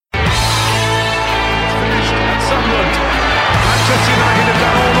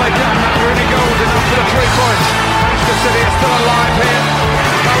3 points. Manchester City are still alive here.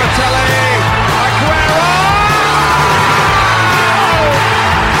 Balotelli, Aguero!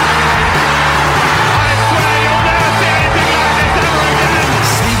 I swear you'll never see anything like this ever again.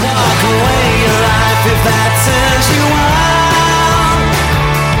 Sleepwalk away your life if that turns you on.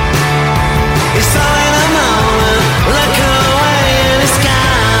 It's all in a moment. Look away and it's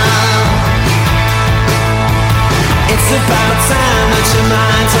gone. It's about time that your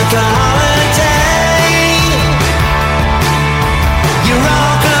mind took a holiday. You're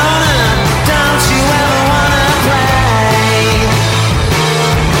all grown up, don't you ever wanna play?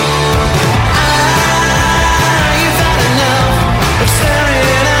 You've had enough of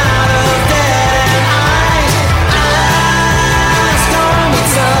staring out of dead eyes. It's gonna be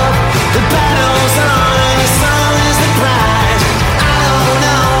tough, the battle's on and the song is the prize. I don't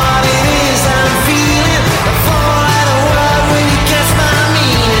know what it is I'm feeling, a four-letter word really gets my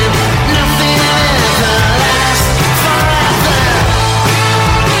meaning. Nothing ever lasts forever.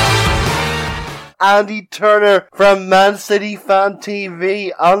 Andy Turner from Man City Fan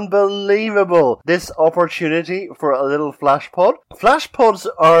TV. Unbelievable. This opportunity for a little FlashPod. FlashPods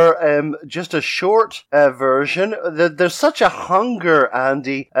are just a short version. There's such a hunger,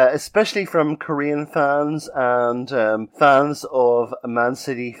 Andy, especially from Korean fans and fans of Man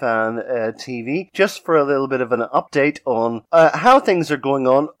City Fan TV, just for a little bit of an update on how things are going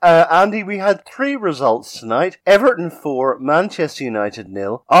on. Andy, we had 3 results tonight. Everton 4, Manchester United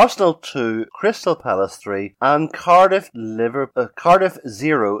 0, Arsenal 2, Crystal Palace 3, and Cardiff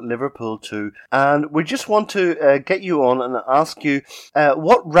 0, Liverpool 2. And we just want to get you on and ask you,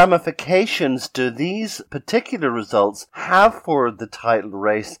 what ramifications do these particular results have for the title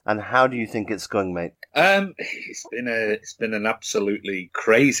race, and how do you think it's going, mate? It's been an absolutely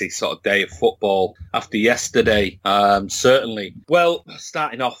crazy sort of day of football after yesterday. Certainly. Well,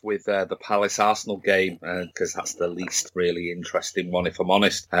 starting off with the Palace Arsenal game, because that's the least really interesting one, if I'm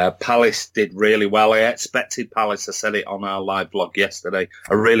honest. Palace did really well. I expected Palace. I said it on our live blog yesterday.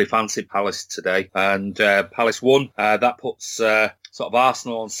 I really fancied Palace today, and Palace won. That puts sort of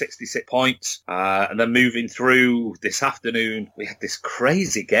Arsenal on 66 points. And then moving through this afternoon, we had this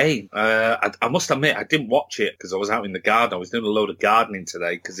crazy game. I must admit, I didn't watch it because I was out in the garden. I was doing a load of gardening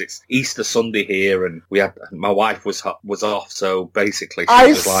today because it's Easter Sunday here, and my wife was off, so basically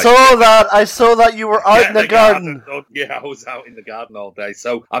I saw that you were out in the garden. Yeah, I was out in the garden all day,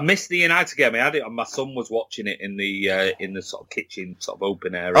 so I missed the United game. I had it, and my son was watching it in the sort of kitchen, sort of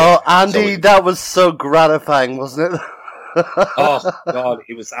open area. Oh, Andy, that was so gratifying, wasn't it? Oh, God,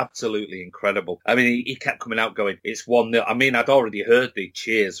 it was absolutely incredible. I mean, he kept coming out going, it's 1-0. I mean, I'd already heard the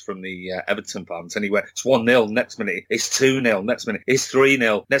cheers from the Everton fans. And he went, it's 1-0. Next minute, it's 2-0. Next minute, it's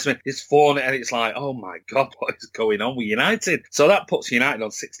 3-0. Next minute, it's 4-0. And it's like, oh, my God, what is going on with United? So that puts United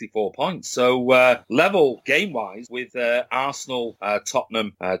on 64 points. So level game-wise with Arsenal,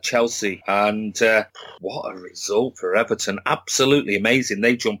 Tottenham, Chelsea. And what a result for Everton. Absolutely amazing.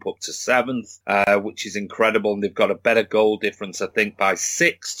 They jump up to 7th, which is incredible. And they've got a better goal difference, I think, by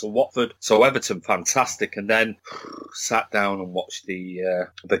 6 to Watford. So Everton, fantastic. And then sat down and watched the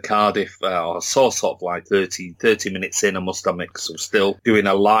Cardiff. I saw sort of like 30 minutes in, I must admit, because I was still doing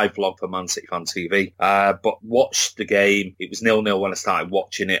a live vlog for Man City Fan TV. But watched the game. It was 0-0 when I started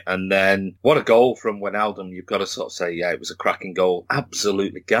watching it. And then what a goal from Wijnaldum. You've got to sort of say, yeah, it was a cracking goal.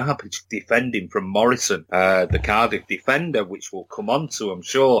 Absolutely garbage defending from Morrison, the Cardiff defender, which we'll come on to, I'm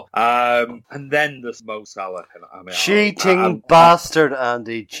sure. And then there's Mo Salah. I mean, Cheating bastard,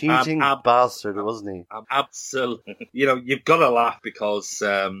 Andy. Cheating bastard, wasn't he? Absolutely. You know, you've got to laugh because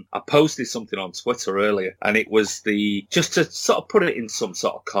I posted something on Twitter earlier, and it was just to sort of put it in some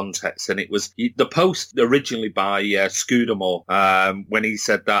sort of context, and it was the post originally by Scudamore, when he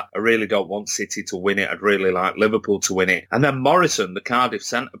said that, I really don't want City to win it, I'd really like Liverpool to win it. And then Morrison, the Cardiff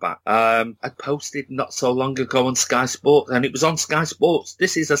centre-back, I posted not so long ago on Sky Sports, and it was on Sky Sports.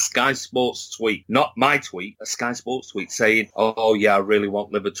 This is a Sky Sports tweet, not my tweet, a Sky Sports tweet saying, oh yeah, I really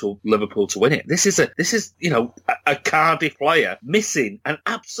want Liverpool to win it. This is you know, a Cardiff player missing an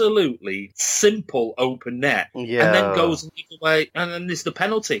absolutely simple open net, and then goes the other way, and then there's the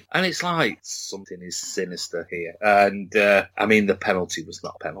penalty, and it's like something is sinister here. And I mean, the penalty was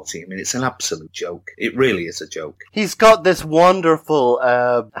not a penalty. I mean, it's an absolute joke. It really is a joke. He's got this wonderful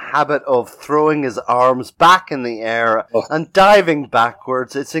habit of throwing his arms back in the air and diving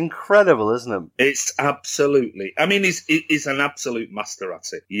backwards. It's incredible, isn't it? It's absolutely. I mean, He's an absolute master at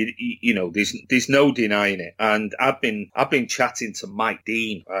it. You know, there's no denying it. And I've been chatting to Mike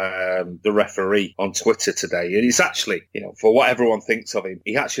Dean, the referee, on Twitter today, and he's actually, you know, for what everyone thinks of him,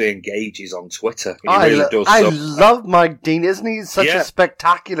 he actually engages on Twitter. He really does. I love Mike Dean, isn't he? He's such a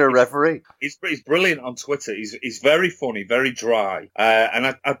spectacular referee. He's brilliant on Twitter. He's very funny, very dry. And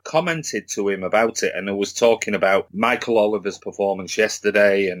I commented to him about it, and I was talking about Michael Oliver's performance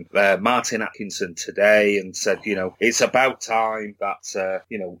yesterday and Martin Atkinson today, and said, you know, it's about time that,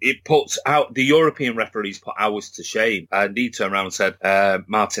 you know, it puts out, the European referees put ours to shame. And he turned around and said,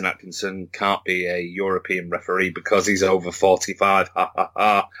 Martin Atkinson can't be a European referee because he's over 45.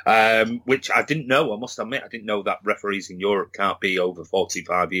 Which I didn't know. I must admit, I didn't know that referees in Europe can't be over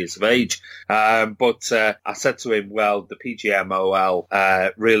 45 years of age. But I said to him, well, the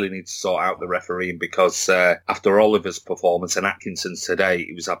PGMOL really needs to sort out the refereeing, because after Oliver's performance and Atkinson's today,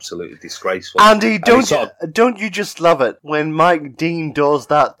 it was absolutely disgraceful. Andy, don't you just love it when Mike Dean does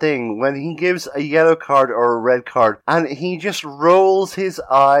that thing, when he gives a yellow card or a red card, and he just rolls his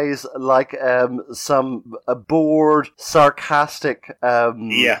eyes like some bored, sarcastic,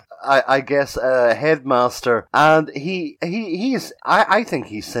 I guess, headmaster, and he's I think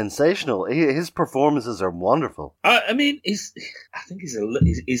he's sensational. His performances are wonderful. I mean, I think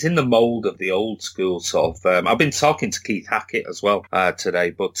he's in the mould of the old school sort of. I've been talking to Keith Hackett as well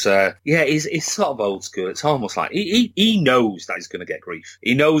today, but he's sort of old school. It's almost like he knows that he's going to get grief.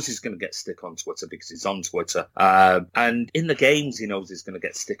 He knows he's going to get stick on Twitter because he's on Twitter, and in the games he knows he's going to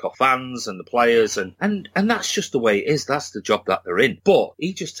get stick off fans and the players, and that's just the way it is. That's the job that they're in. But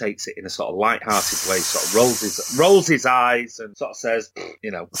he just takes it in a sort of light-hearted way, sort of rolls his eyes and sort of says,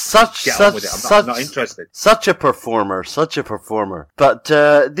 you know, get on with it. I'm not interested. Such a performer. But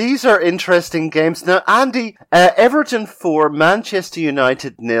these are interesting games. Now, Andy, Everton 4, Manchester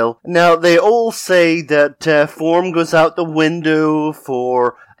United 0. Now, they all say that form goes out the window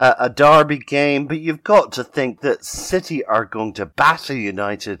for a derby game, but you've got to think that City are going to batter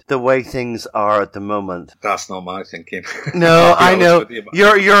United the way things are at the moment. That's not my thinking. No, I know.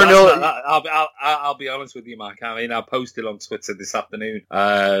 I'll be honest with you, Mike. I mean, I posted on Twitter this afternoon.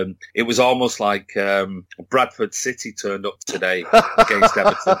 It was almost like Bradford City turned up today against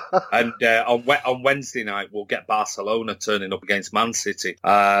Everton, and on Wednesday night we'll get Barcelona turning up against Man City.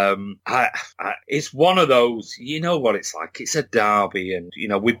 It's one of those. You know what it's like. It's a derby, and you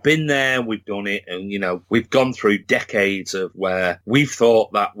know we've been there, we've done it, and you know we've gone through decades of where we've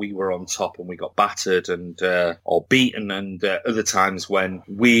thought that we were on top and we got battered and or beaten, and other times when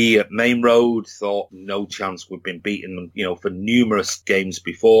we at Main Road thought no chance we've been beaten, you know, for numerous games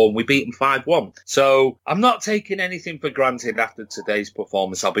before, and we beat them 5-1. So I'm not taking anything for granted after today's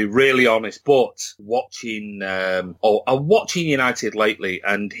performance. I'll be really honest, but watching United lately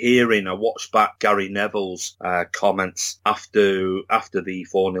and I watched back Gary Neville's comments after the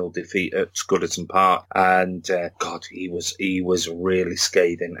 4-0 defeat at Goodison Park, and God, he was really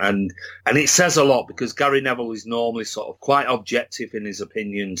scathing, and it says a lot, because Gary Neville is normally sort of quite objective in his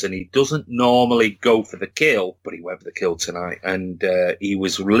opinions, and he doesn't normally go for the kill, but he went for the kill tonight, and he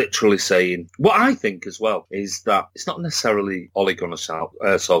was literally saying what I think as well is that it's not necessarily Ole Gunnar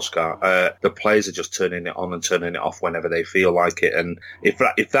Solskjaer. The players are just turning it on and turning it off whenever they feel like it, and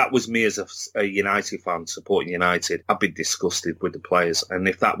if that was me as a United fan supporting United, I'd be disgusted with the players. And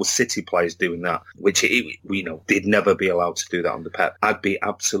if that was City players doing that, which we know they'd never be allowed to do that under Pep, I'd be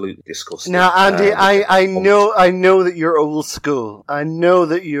absolutely disgusted. Now, Andy, I know that you're old school. I know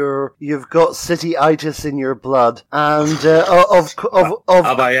that you've got City-itis in your blood, and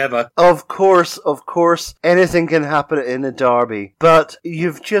have I ever? Of course, anything can happen in a derby. But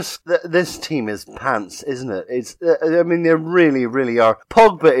you've just this team is pants, isn't it? It's I mean they really, really are.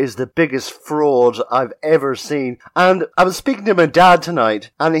 Pogba is the biggest fraud I've ever seen, and I was speaking to my dad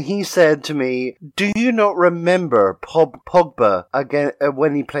tonight, and he said to me, "Do you not remember Pogba again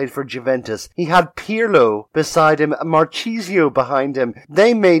when he played for Juventus? He had Pirlo beside him, Marchisio behind him.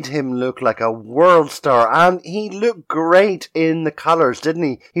 They made him look like a world star, and he looked great in the colours, didn't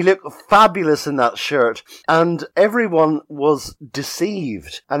he? He looked fabulous in that shirt, and everyone was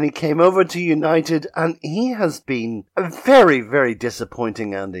deceived. And he came over to United, and he has been very, very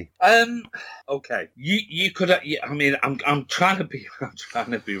disappointing, Andy." Okay, you could. I mean, I'm trying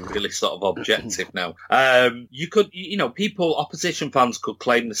trying to be really sort of objective now. Opposition fans could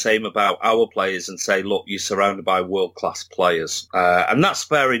claim the same about our players and say, look, you're surrounded by world-class players. And that's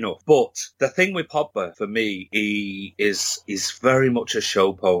fair enough. But the thing with Pogba, for me, he is very much a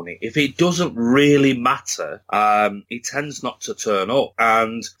show pony. If it doesn't really matter, he tends not to turn up.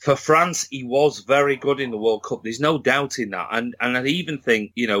 And for France, he was very good in the World Cup. There's no doubt in that. And I even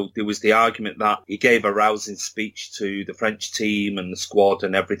think, there was the argument that he gave a rousing speech to the French team and the squad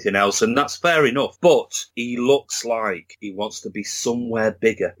and everything else. And that's fair enough. But he looks like he wants to be somewhere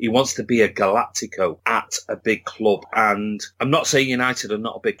bigger. He wants to be a Galactico at a big club. And I'm not saying United are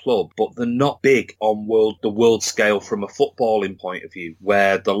not a big club, but they're not big on the world scale from a footballing point of view,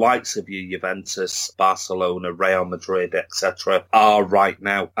 where the likes of your Juventus, Barcelona, Real Madrid, etc. are right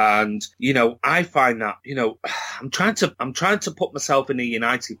now. And, I find that, I'm trying to put myself in the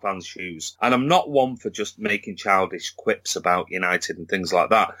United fans' shoes. And I'm not one for just making childish quips about United and things like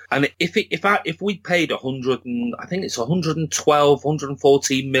that. And if we paid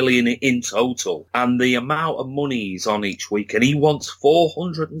 114 million in total, and the amount of money he's on each week, and he wants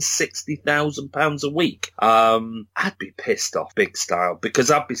 £460,000 a week, I'd be pissed off big style,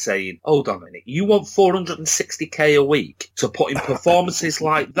 because I'd be saying, hold on a minute, you want 460k a week to put in performances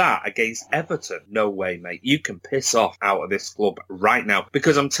like that against Everton? No way, mate. You can piss off out of this club right now,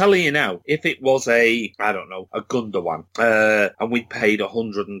 because I'm telling you now, if it was a Gundogan, and we paid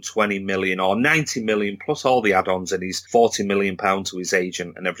 120 million or 90 million plus all the add-ons and his 40 million pounds to his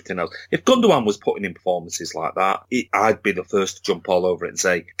agent and everything else, if Gundogan was putting in performances like that, I'd be the first to jump all over it and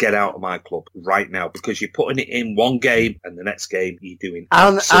say, get out of my club right now, because you're putting it in one game and the next game you're doing.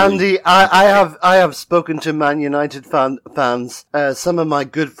 And Andy, I have spoken to Man United fans, some of my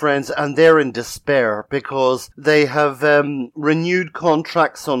good friends, and they're in despair because they have renewed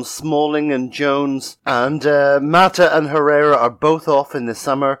contracts on Smalling and Jones, and Mata and Herrera are both off in the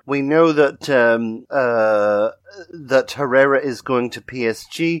summer. We know that Herrera is going to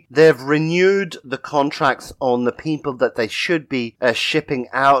PSG. They've renewed the contracts on the people that they should be shipping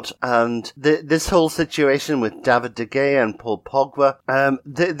out, and this whole situation with David De Gea and Paul Pogba,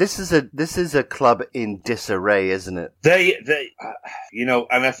 this is a club in disarray, isn't it? They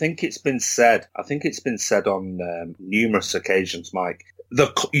and I think it's been said on numerous occasions, Mike.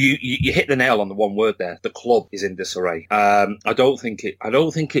 You hit the nail on the one word there. The club is in disarray. I don't think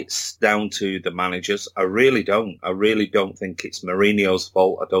it's down to the managers. I really don't think it's Mourinho's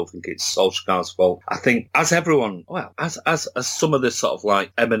fault. I don't think it's Solskjaer's fault. I think, as some of the sort of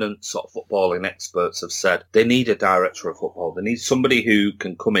like eminent sort of footballing experts have said, they need a director of football. They need somebody who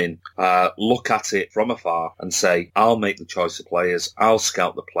can come in, look at it from afar and say, I'll make the choice of players, I'll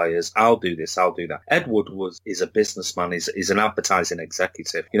scout the players, I'll do this, I'll do that. Ed Woodward is a businessman, is an advertising executive.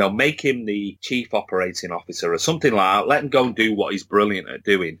 Make him the chief operating officer or something like that. Let him go and do what he's brilliant at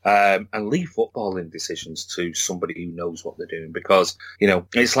doing, and leave footballing decisions to somebody who knows what they're doing. Because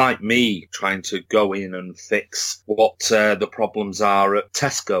it's like me trying to go in and fix what the problems are at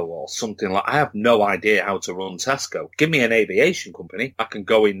Tesco or something like. I have no idea how to run Tesco. Give me an aviation company, I can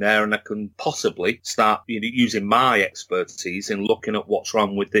go in there and I can possibly start using my expertise in looking at what's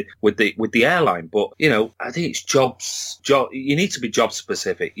wrong with the airline. But I think it's jobs. You need to be job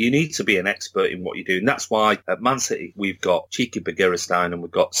specific. You need to be an expert in what you do. And that's why at Man City we've got Cheeky Bagirstein and we've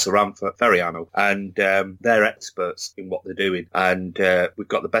got Saram Ferriano, and they're experts in what they're doing. And we've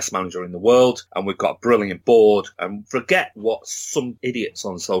got the best manager in the world, and we've got a brilliant board. And forget what some idiots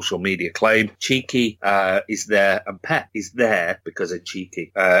on social media claim. Cheeky is there, and Pep is there because of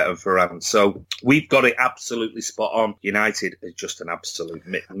Cheeky and Ferran. So we've got it absolutely spot on. United is just an absolute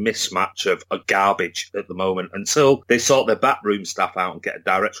mismatch of garbage at the moment. Until they sort their backroom staff out and get a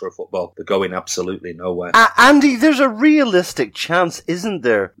director of football, they're going absolutely nowhere. Andy, there's a realistic chance, isn't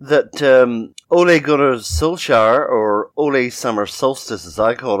there, that Ole Gunnar Solskjaer, or Ole Summer Solstice as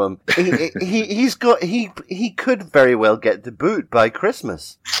I call him, he could very well get the boot by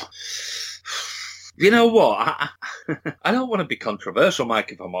Christmas. You know what? I don't want to be controversial,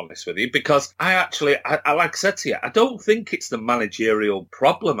 Mike, if I'm honest with you, because I like I said to you, I don't think it's the managerial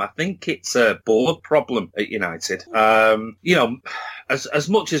problem. I think it's a board problem at United. As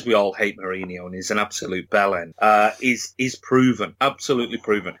much as we all hate Mourinho and he's an absolute bellend, he's proven, absolutely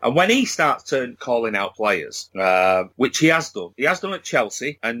proven. And when he starts calling out players, which he has done at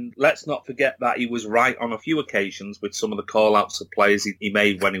Chelsea, and let's not forget that he was right on a few occasions with some of the call-outs of players he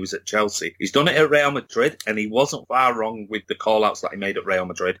made when he was at Chelsea. He's done it at Real Madrid, and he wasn't far wrong with the call-outs that he made at Real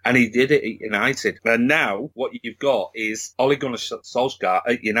Madrid, and he did it at United. And now what you've got is Ole Gunnar Solskjaer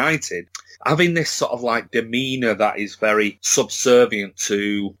at United. having this sort of like demeanour that is very subservient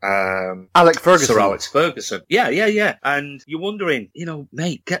to Alex Ferguson. Sir Alex Ferguson. Yeah. And you're wondering,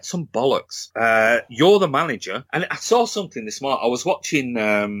 mate, get some bollocks. You're the manager. And I saw something this morning. I was watching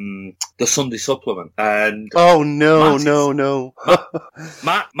the Sunday Supplement, and no.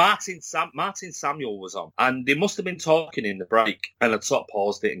 Martin Samuel was on, and they must have been talking in the break, and I'd sort of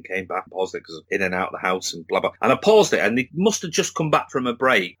paused it and came back and paused it because in and out of the house and blah blah. And I paused it, and they must have just come back from a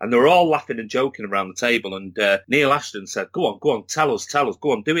break, and they were all laughing and joking around the table. And Neil Ashton said, "Go on, tell us,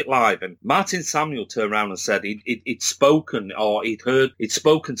 go on, do it live." And Martin Samuel turned around and said he'd spoken, or he'd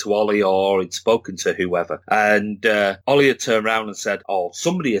spoken to Ollie, or he'd spoken to whoever, and Ollie had turned around and said,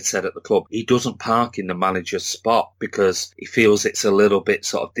 somebody had said at the club he doesn't park in the manager's spot because he feels it's a little bit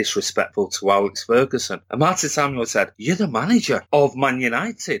sort of disrespectful to Alex Ferguson. And Martin Samuel said, "You're the manager of Man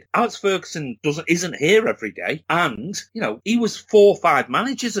United. Alex Ferguson isn't here every day, and he was 4 or 5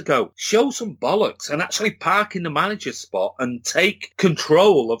 managers ago. Show some bollocks and actually park in the manager's spot and take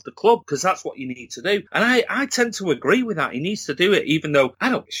control of the club, because that's what you need to do." And I tend to agree with that. He needs to do it, even though I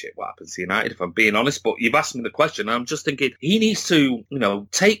don't give a shit what happens to United, if I'm being honest. But you've asked me the question, and I'm just thinking he needs to,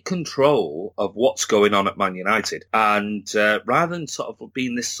 take control of what's going on at Man United, and rather than sort of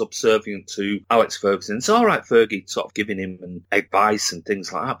being this subservient to Alex Ferguson. It's all right, Fergie, sort of giving him advice and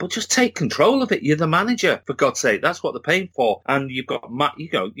things like that, but just take control of it. You're the manager, for God's sake. That's what they're paying for. And you've got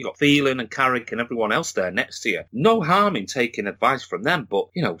you've got Phelan and Carrick and everyone else there next to you. No harm in taking advice from them, but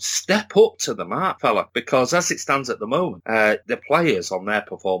step up to the mark, fella. Because as it stands at the moment, the players on their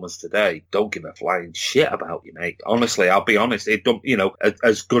performance today don't give a flying shit about you, mate. Honestly, I'll be honest. It don't,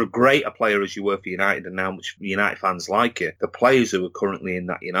 as great a player as you were for United, and how much United fans like you, the players who are currently in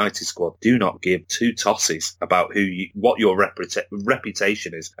that United squad do not give 2 tosses about what your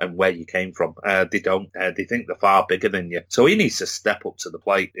reputation is and where you came from. They don't. They think they're far bigger than you. So he needs to step up to the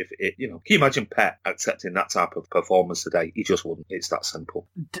plate. Can you imagine Pep accepting that type of performance today? He just wouldn't. It's that simple.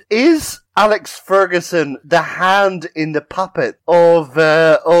 Is Alex Ferguson the hand in the puppet of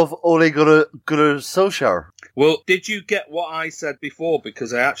Ole Gunnar Solskjaer? Well, did you get what I said before?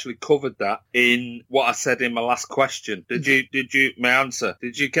 Because I actually covered that in what I said in my last question. Did you? My answer.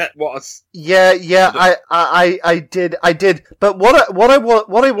 Did you get what I? Yeah. I did. But what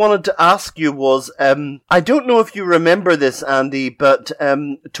I wanted to ask you was, I don't know if you remember this, Andy, but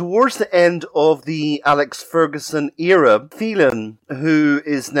towards the end of the Alex Ferguson era, Phelan, who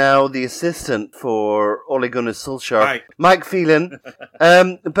is now the assistant for Ole Gunnar Solskjaer, Mike Phelan,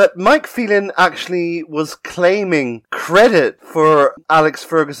 but Mike Phelan actually was claiming credit for Alex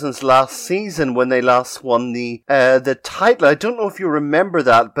Ferguson's last season when they last won the title. I don't know if you remember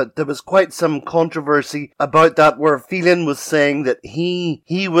that, but there was quite some controversy about that, where Phelan was saying that he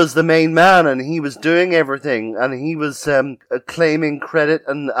was the main man and he was doing everything, and he was claiming credit,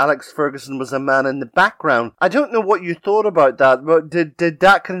 and Alex Ferguson was a man in the background. I don't know what you thought about that, but did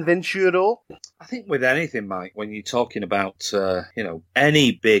that convince you at all? I think with anything, Mike, when you're talking about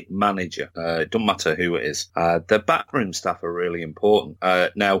any big manager, it doesn't matter who it is, the backroom staff are really important.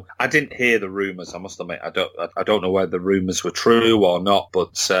 Now, I didn't hear the rumours. I must admit, I don't know whether the rumours were true or not.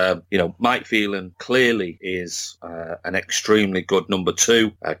 But Mike Phelan clearly is an extremely good number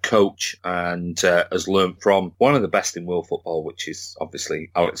 2 coach, and has learned from one of the best in world football, which is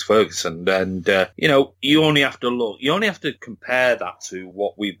obviously Alex Ferguson. And you only have to look. You only have to compare that to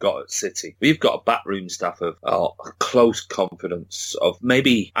what we've got at City. We've got a backroom staff of close confidence of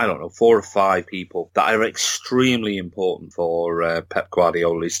maybe, I don't know, 4 or 5 people that are extremely important for Pep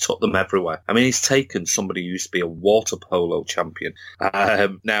Guardiola. He's took them everywhere. I mean, he's taken somebody who used to be a water polo champion.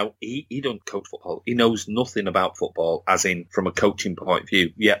 Now, he don't coach football. He knows nothing about football, as in from a coaching point of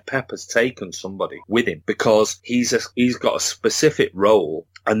view. Yet Pep has taken somebody with him because he's got a specific role,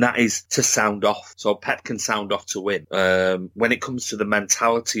 and that is to sound off. So Pep can sound off to win. When it comes to the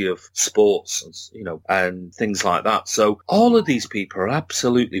mentality of sports, and things like that. So all of these people are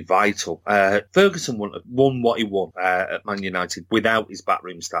absolutely vital. Ferguson wouldn't have won what he won at Man United without his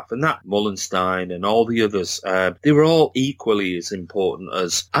backroom staff, and that Mullenstein and all the others, they were all equally as important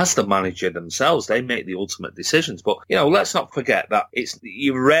as the manager themselves. They make the ultimate decisions. But let's not forget that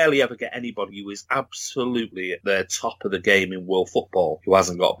you rarely ever get anybody who is absolutely at the top of the game in world football who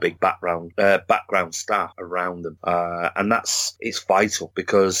hasn't got a big background staff around them, and it's vital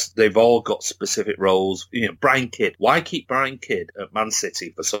because they've all got specific roles. Brian Kidd. Why keep Brian Kidd at Man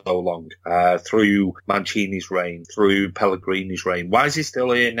City for so long through Mancini's reign, through Pellegrini's reign. Why is he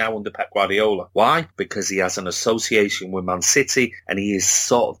still here now under Pep Guardiola? Why? Because he has an association with Man City, and he is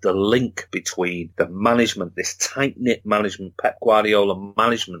sort of the link between the management, this tight-knit management, Pep Guardiola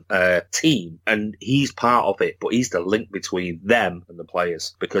management team, and he's part of it, but he's the link between them and the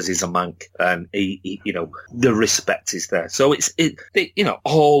players because he's a Manc, and he the respect is there. So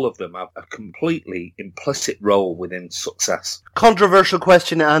all of them have a completely implicit role within success. Controversial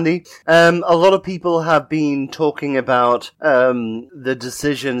question, Andy. A lot of people have been talking about the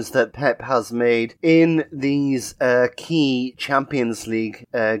decisions that Pep has made in these key Champions League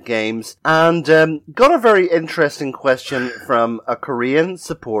games, and got a very interesting question from a Korean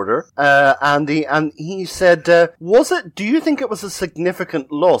supporter, Andy, and he said, do you think it was a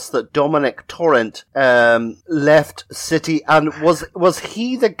significant loss that Dominic Torrent left City, and was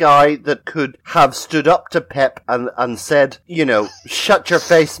he the guy that could have stood up to Pep and said, shut your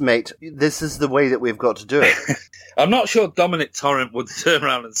face, mate, this is the way that we've got to do it? I'm not sure Dominic Torrent would turn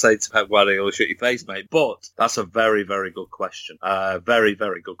around and say to Pep Guardiola, shut your face, mate, but that's a very, very good question. Very,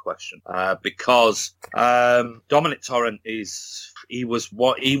 very good question. Because Dominic Torrent he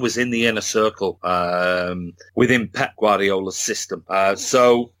was in the inner circle within Pep Guardiola's system.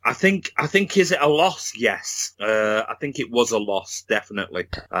 So I think is it a loss? Yes. I think it was a loss, definitely.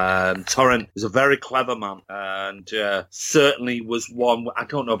 Torrent was a very clever man, and certainly was one. I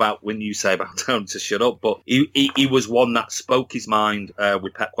don't know about when you say about telling him to shut up, but he was one that spoke his mind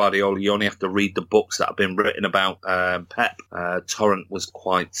with Pep Guardiola. You only have to read the books that have been written about Pep. Torrent was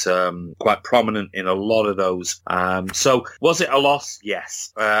quite prominent in a lot of those. So was it a loss?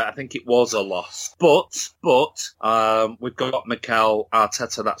 Yes, I think it was a loss. But we've got Mikel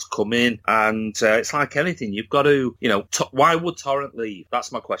Arteta that's come in, and it's like anything. You've got to, why would Torrent leave?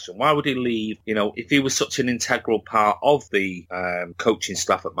 That's my question. Why would he leave? If he was such an integral part of the coaching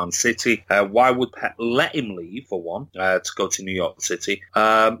staff at Man City, why would Pep let him leave, for one, to go to New York City?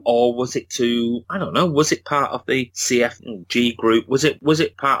 Or was it was it part of the CFG group? Was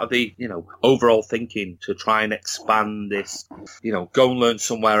it part of the, overall thinking to try and expand this, go and learn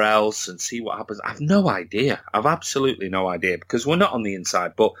somewhere else and see what happens? I've no idea. I've absolutely no idea, because we're not on the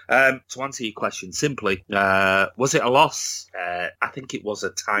inside. But to answer your question simply, was it a loss? I think it was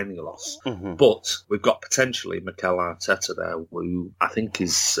a tiny loss. Mm-hmm. But we've got potentially Mikel Arteta there, who I think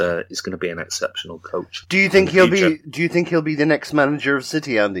is going to be an exceptional coach. Do you think he'll be the next manager of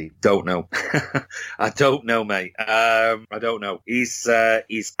City, Andy? Don't know. I don't know, mate. I don't know. He's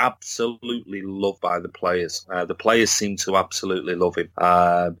absolutely loved by the players. The players seem to absolutely love him.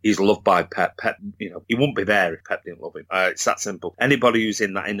 He's loved by Pep. Pep, he wouldn't be there if Pep didn't love him. It's that simple. Anybody who's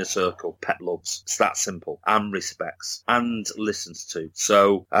in that inner circle, Pep loves. It's that simple. And respects and listens to.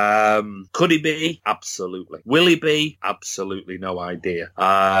 So, could he be? Absolutely. Will he be? Absolutely no idea.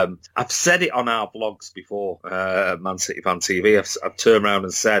 I've said it on our blogs before, Man City Fan TV. I've turned around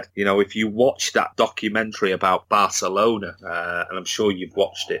and said, if you watch that documentary about Barcelona, and I'm sure you've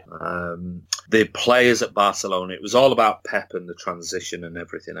watched it, the players at Barcelona, it was all about Pep and the transition and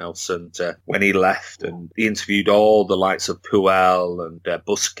everything else. And when he left, and he interviewed all the likes of Puel and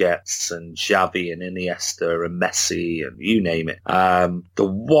Busquets and Xavi and Iniesta and Messi and you name it. The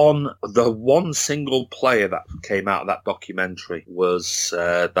one single player that came out of that documentary was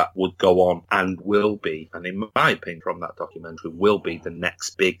that would go on and will be, and in my opinion from that documentary, will be the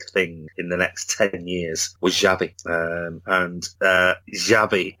next big thing in the next 10 years, was Xavi. And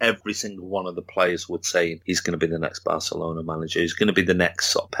Xavi, every single one of the players would say he's going to be the next Barcelona manager. He's going to be the next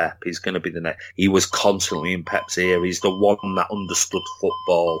sort of Pep. He's going to be the next. He was constantly in Pep's ear. He's the one that understood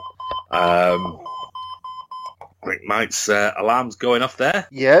football. Mike's alarm's going off there.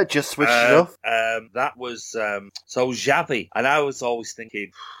 Yeah, just switched it off. That was so Xavi, and I was always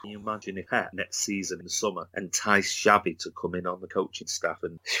thinking, can you imagine if Pep next season in the summer enticed Xavi to come in on the coaching staff?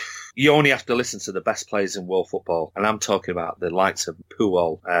 And you only have to listen to the best players in world football, and I'm talking about the likes of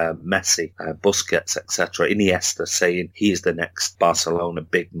Puel, Messi, Busquets, etc., Iniesta, saying he is the next Barcelona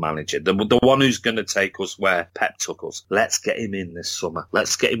big manager, the one who's going to take us where Pep took us. Let's get him in this summer.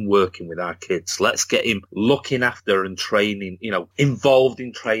 Let's get him working with our kids. Let's get him looking after and training, involved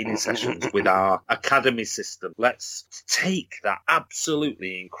in training sessions with our academy system. Let's take that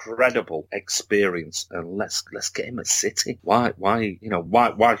absolutely incredible experience and let's get him at City. Why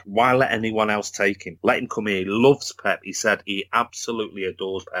let anyone else take him? Let him come here. He loves Pep. He said he absolutely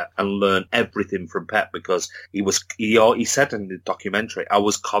adores Pep and learn everything from Pep, because he said in the documentary, I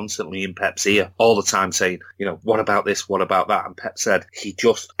was constantly in Pep's ear all the time saying, what about this? What about that? And Pep said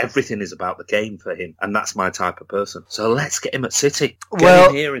everything is about the game for him. And that's my type type of person. So let's get him at City. Get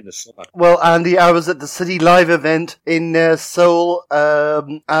him here in the summer. Well, Andy, I was at the City Live event in Seoul,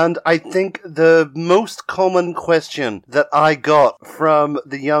 and I think the most common question that I got from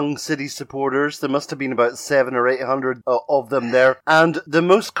the young City supporters, there must have been about 700 or 800 of them there, and the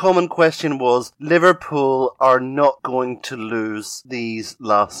most common question was, Liverpool are not going to lose these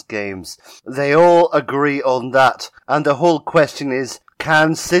last games. They all agree on that, and the whole question is,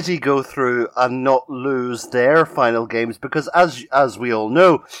 can City go through and not lose their final games? Because as we all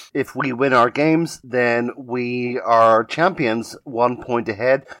know, if we win our games, then we are champions, 1 point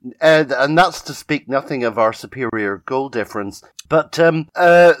ahead. And that's to speak nothing of our superior goal difference. But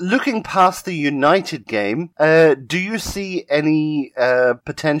looking past the United game, do you see any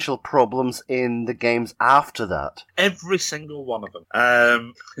potential problems in the games after that? Every single one of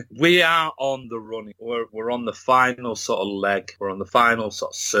them. We are on the running. We're on the final sort of leg. We're on the final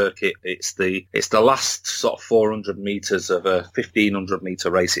sort of circuit. It's the last sort of 400 metres of a 1,500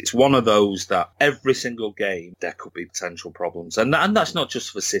 metre race. It's one of those that every single game there could be potential problems, and that's not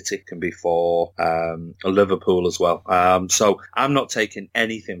just for City. It can be for Liverpool as well. So I'm not taking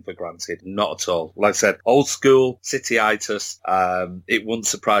anything for granted, not at all. Like I said, old school City-itis. It wouldn't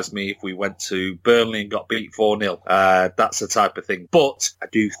surprise me if we went to Burnley and got beat 4-0. That's the type of thing. But I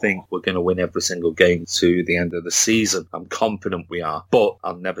do think we're going to win every single game to the end of the season. I'm confident we are, but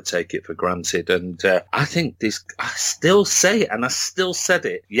I'll never take it for granted. And I think this, I still say it, and I still said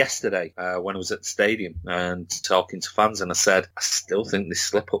it yesterday when I was at the stadium and talking to fans, and I said, I still think there's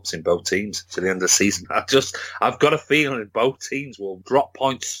slip-ups in both teams to the end of the season. I've got a feeling both teams will drop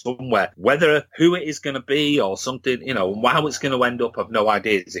points somewhere. Whether who it is going to be or something, how it's going to end up, I've no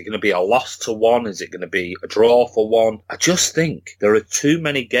idea. Is it going to be a loss to one? Is it going to be a draw for one? I just think there are too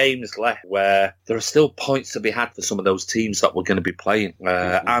many games left where there are still points to be had for some of those teams that we're going to be playing,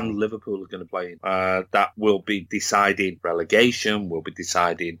 and Liverpool are going to play. That will be deciding relegation, will be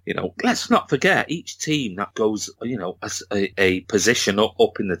deciding, let's not forget, each team that goes, as a position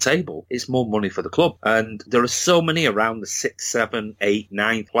up in the table is more money for the club. And there are so many around the 6, 7, 8,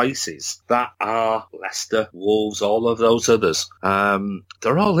 9 places that are Leicester, Wolves, all of those others.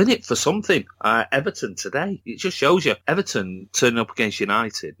 They're all in it for something. Everton today, it just shows you. Everton turning up against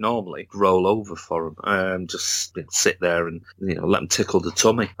United normally roll over for them. Just sit there and let them tickle the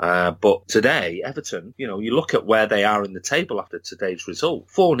tummy. But today, Everton, you look at where they are in the table after today's result,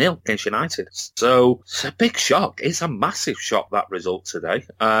 4-0 against United. So it's a big shock. It's a massive shock, that result today.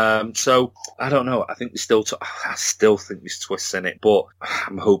 So I don't know. I think I still think there's twists in it, but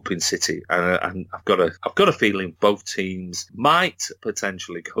I'm hoping City, and I've got a feeling both teams might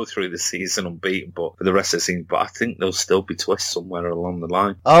potentially go through the season unbeaten, but for the rest of the season, but I think there'll still be twists somewhere along the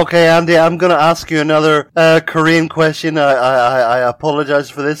line. Okay, Andy, I'm going to ask you another Korean question. I apologise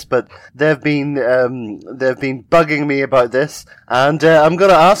for this, but they've been bugging me about this, and I'm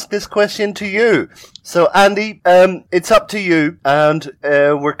going to ask this question to you. So, Andy, it's up to you, and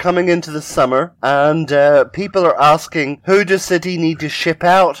we're coming into the summer, and people are asking, who does City need to ship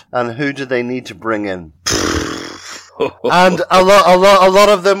out, and who do they need to bring in? And a lot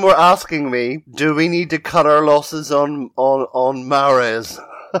of them were asking me, do we need to cut our losses on Mahrez?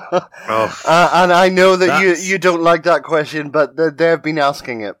 And I know that you don't like that question, but they've been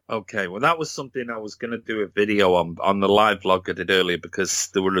asking it. Okay, well, that was something I was going to do a video on the live vlog I did earlier, because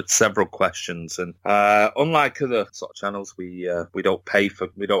there were several questions, and unlike other sort of channels, we don't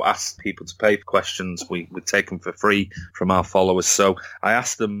ask people to pay for questions. We take them for free from our followers. So I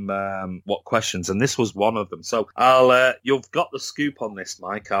asked them what questions, and this was one of them. So you've got the scoop on this,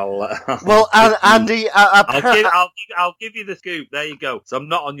 Mike. Andy, I'll give you the scoop. There you go. So I'm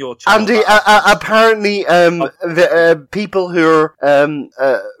not on your channel. Andy, apparently, the people who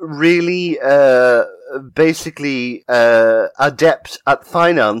are really basically adept at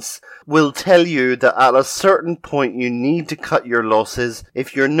finance will tell you that at a certain point you need to cut your losses.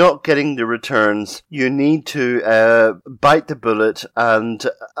 If you're not getting the returns, you need to bite the bullet, and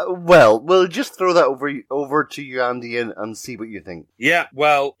we'll just throw that over to you, Andy, and see what you think. Yeah,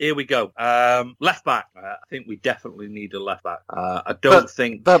 well, here we go. Left back. I think we definitely need a left back. I don't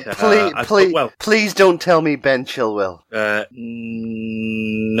think. But please don't tell me Ben Chilwell.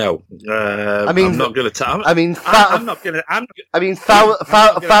 No. I'm not going to tell. I'm not going to.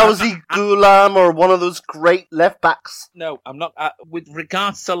 Fauzi Ghulam or one of those great left backs. No, I'm not. With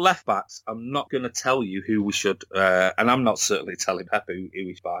regards to left backs, I'm not going to tell you who we should, and I'm not certainly telling Pep who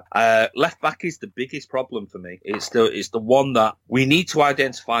we should buy. Left back is the biggest problem for me. It's the one that we need to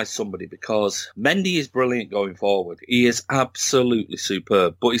identify somebody, because Mendy is brilliant going forward. He is absolutely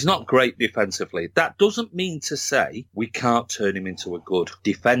superb, but he's not great defensively. That doesn't mean to say we can't turn him into a good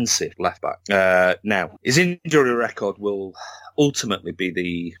defensive left back. Now, his injury record will ultimately be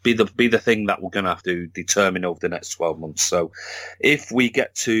the thing that we're going to have to determine over the next 12 months. So if we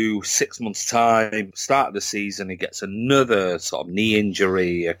get to 6 months' time, start of the season, he gets another sort of knee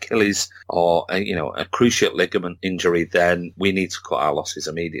injury, Achilles, or a cruciate ligament injury, then we need to cut our losses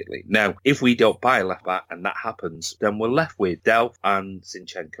immediately. Now, if we don't buy a left back and that happens, then we're left with Delph and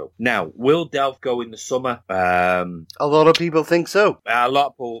Zinchenko. Now, will Delph go in the summer? A lot of people think so. A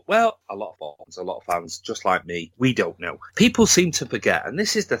lot of fans, just like me, we don't know. People seem to forget, and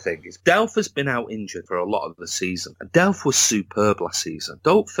this is the thing, is Delph has been out injured for a lot of the season, and Delph was superb last season.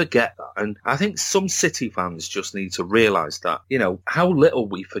 Don't forget that. And I think some City fans just need to realise that, how little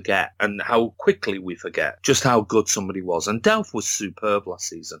we forget and how quickly we forget just how good somebody was. And Delph was superb last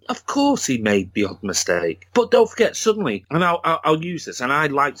season. Of course he made the odd mistake, but don't forget suddenly, and I'll use this, and I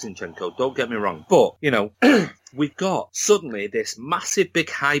like Zinchenko, don't get me wrong, but, we've got suddenly this massive big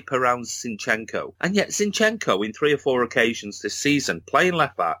hype around Zinchenko, and yet Zinchenko, in 3 or 4 occasions this season, playing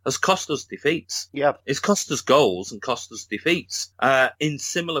left back, has cost us defeats. Yeah. It's cost us goals and cost us defeats in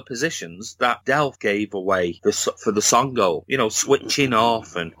similar positions that Delph gave away for the Son goal. Switching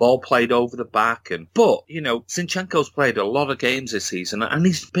off and ball played over the back. But Zinchenko's played a lot of games this season, and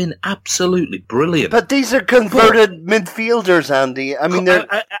he's been absolutely brilliant. But these are converted midfielders, Andy. I mean, they're...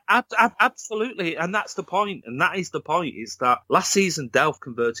 Absolutely, and that's the point. And that is the point, is that last season Delph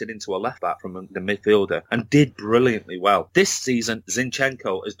converted into a left-back from the midfielder and did brilliantly well. This season,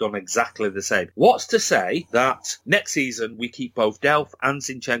 Zinchenko has done exactly the same. What's to say that next season we keep both Delph and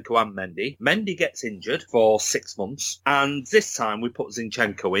Zinchenko and Mendy? Mendy gets injured for 6 months, and this time we put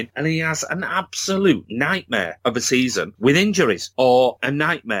Zinchenko in, and he has an absolute nightmare of a season with injuries, or a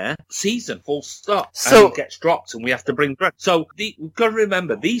nightmare season, full stop. So, and he gets dropped, and we have to bring back. So we've got to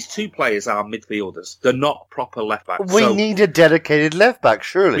remember, these two players are midfielders. They're not proper left back. We need a dedicated left back,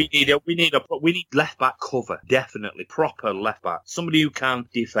 surely. We need left back cover, definitely proper left back, somebody who can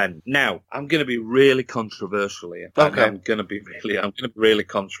defend. Now, I'm going to be really controversial here. Okay. I'm going to be really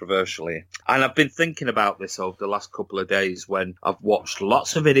controversial here. And I've been thinking about this over the last couple of days when I've watched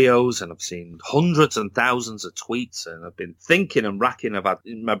lots of videos and I've seen hundreds and thousands of tweets, and I've been thinking and racking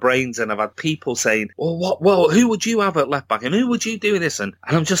in my brains, and I've had people saying, "Well, who would you have at left back, and who would you do this?" And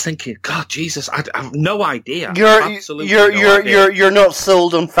I'm just thinking, God, Jesus, I have no idea. You're not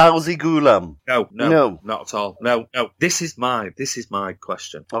sold on Fauzi Ghulam. No, not at all. No. This is my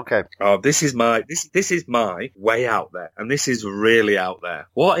question. Okay. This is my way out there, and this is really out there.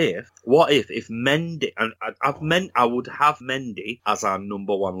 What if Mendy, and I would have Mendy as our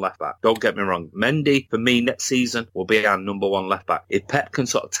number one left back. Don't get me wrong. Mendy, for me, next season will be our number one left back. If Pep can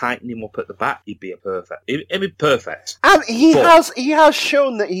sort of tighten him up at the back, he'd be He'd be perfect. And he has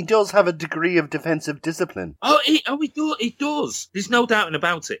shown that he does have a degree of defensive discipline. He does. There's no doubting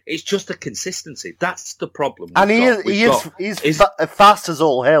about it. It's just the consistency. That's the problem. And he's fast as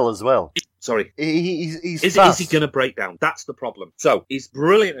all hell as well. Sorry. He's Is fast. he going to break down? That's the problem. So, he's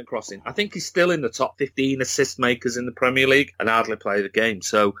brilliant at crossing. I think he's still in the top 15 assist makers in the Premier League and hardly play the game.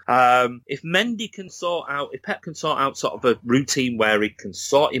 So, if Mendy can if Pep can sort out sort of a routine where he can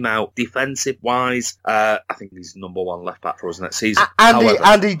sort him out defensive-wise, I think he's number one left-back for us next season.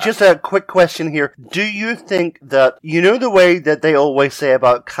 Andy, just a quick question here. Do you think that, the way that they always say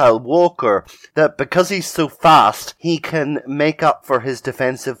about Kyle Walker, that because he's so fast, he can make up for his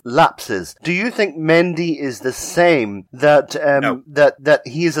defensive lapses? Do you think Mendy is the same, that No. that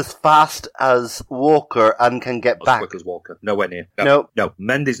he is as fast as Walker and can get back? As quick as Walker. Nowhere near. No.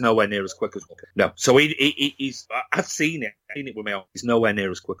 Mendy's nowhere near as quick as Walker. No. So he's I've seen it. I've seen it with my own. He's nowhere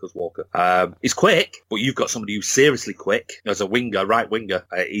near as quick as Walker. He's quick, but you've got somebody who's seriously quick as a winger, right winger.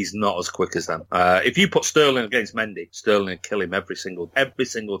 He's not as quick as them. If you put Sterling against Mendy, Sterling will kill him every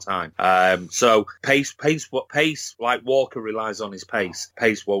single time. So pace, like Walker relies on his pace.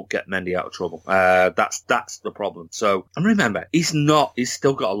 Pace won't get Mendy out of trouble. That's the problem. So, and remember, he's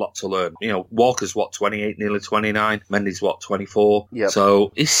still got a lot to learn. Walker's 28, nearly 29. Mendy's 24. Yep.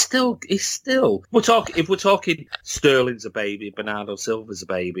 So he's still, if we're talking Sterling's a baby, Bernardo Silva's a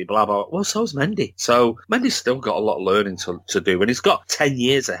baby, blah, blah, well, so's Mendy. So Mendy's still got a lot of learning to do, and he's got 10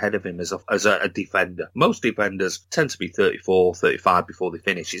 years ahead of him as a defender. Most defenders tend to be 34, 35 before they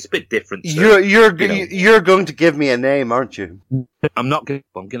finish. It's a bit different. You're going to give me a name, aren't you? I'm not going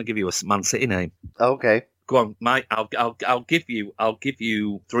to give you a Man City name. Okay. Go on, Mike. I'll give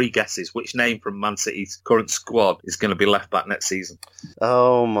you 3 guesses. Which name from Man City's current squad is going to be left back next season?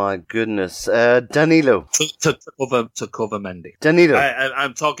 Oh my goodness, Danilo. To cover Mendy. Danilo.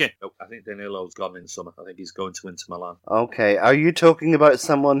 I'm talking. I think Danilo's gone in summer. I think he's going to Inter Milan. Okay, are you talking about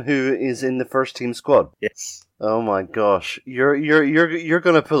someone who is in the first team squad? Yes. Oh my gosh, you're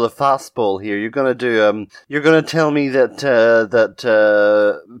gonna pull a fastball here. You're gonna tell me that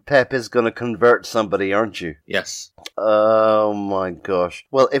Pep is gonna convert somebody, aren't you? Yes. Oh my gosh.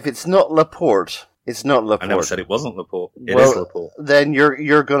 Well, if it's not Laporte, it's not Laporte. I never said it wasn't Laporte. It is Laporte. Then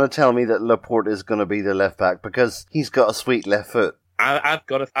you're gonna tell me that Laporte is gonna be the left back because he's got a sweet left foot. I've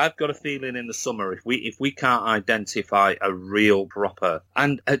got a feeling in the summer if we can't identify a real proper,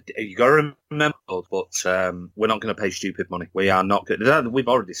 and you got to remember, but we're not going to pay stupid money. We are not good. We've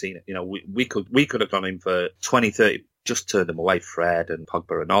already seen it. You know, we could have gone in for 20, 30. Just turned them away, Fred and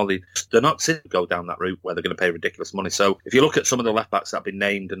Pogba and all these. They're not going to go down that route where they're going to pay ridiculous money. So if you look at some of the left-backs that have been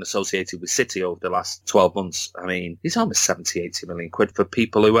named and associated with City over the last 12 months, I mean, he's almost 70, 80 million quid for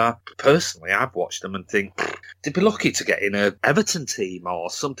people who are, personally, I've watched them and think, they'd be lucky to get in an Everton team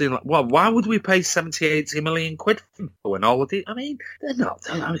or something like, well, why would we pay 70, 80 million quid for them when all of it? I mean, they're not,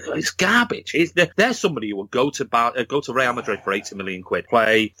 it's garbage. They're somebody who will go to Real Madrid for 80 million quid,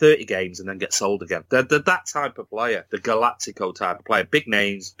 play 30 games and then get sold again. They're that type of player. The Galactico type of player. Big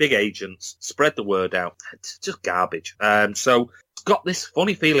names, big agents, spread the word out. It's just garbage. So got this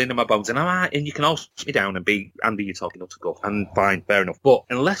funny feeling in my bones, and you can all shut me down and be, Andy, you're talking utter guff, and fine, fair enough. But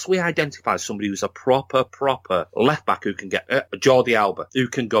unless we identify somebody who's a proper left back who can get Jordi Alba, who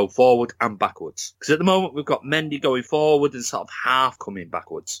can go forward and backwards, because at the moment we've got Mendy going forward and sort of half coming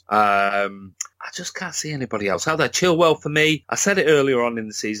backwards. I just can't see anybody else out there. Chilwell, for me, I said it earlier on in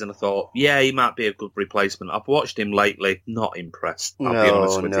the season, I thought, yeah, he might be a good replacement. I've watched him lately, not impressed. I'll be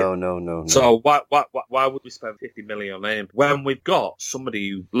honest with you. No. So why would we spend 50 million on him when we've got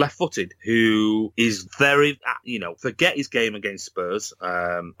somebody who left-footed who is very, forget his game against Spurs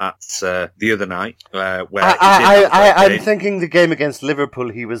at the other night. Where I'm thinking the game against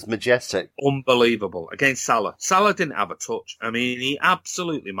Liverpool, he was majestic. Unbelievable. Against Salah. Salah didn't have a touch. I mean, he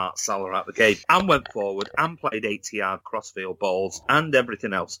absolutely marked Salah out the game and went forward and played 80-yard crossfield balls and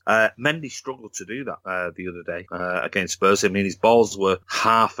everything else. Mendy struggled to do that the other day against Spurs. I mean, his balls were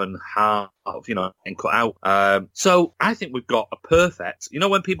half and cut out. So I think we've got a perfect,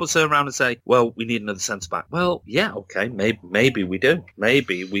 when people turn around and say, well, we need another centre-back. Well, yeah, okay, maybe we do.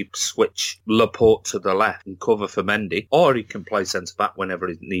 Maybe we switch Laporte to the left and cover for Mendy, or he can play centre-back whenever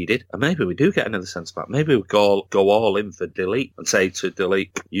it's needed. And maybe we do get another centre-back. Maybe we go all in for Delete and say to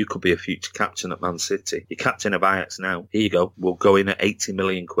Delete, you could be a future captain at Man City. You're captain of Ajax now. Here you go. We'll go in at 80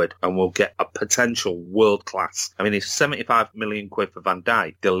 million quid and we'll get a potential world class. I mean, it's 75 million quid for Van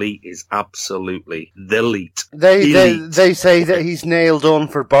Dijk. Delete is absolutely the elite. They say that he's nailed on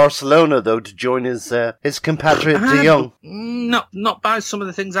for Barcelona, though, to join his compatriot De Jong. Not by some of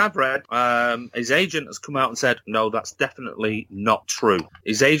the things I've read. His agent has come out and said, no, that's definitely not true.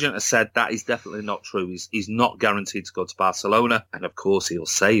 His agent has said that is definitely not true. He's not guaranteed to go to Barcelona. And of course he'll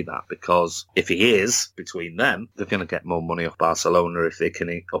say that because if he is, between them, they're going to get more money off Barcelona if they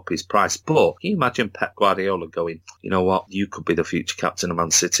can up his price. But can you imagine Pep Guardiola going, you know what, you could be the future captain of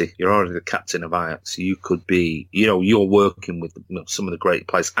Man City. You're already the captain of Ajax. You could be, you're working with some of the great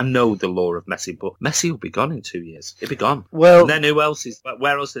players. I know the law of Messi, but Messi will be gone in 2 years. He'll be gone. Well, and then where else is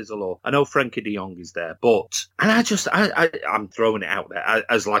the law? I know Frankie de Jong is there, but, and I'm throwing it out there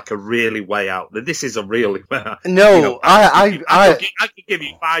as like a really way out. This is a really, no, I could give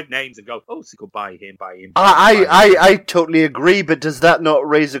you 5 names and go, oh, so you could buy him. I totally agree, but does that not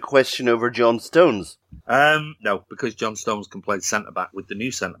raise a question over John Stones? No, because John Stones can play centre-back with the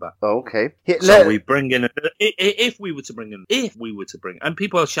new centre-back. Okay. So we bring in, if we were to bring, and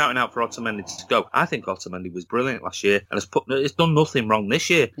people are shouting out for Otamendi to go. I think Otamendi was brilliant last year and has done nothing wrong this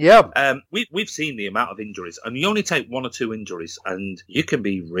year. Yeah. We've seen the amount of injuries, and you only take 1 or 2 injuries, and you can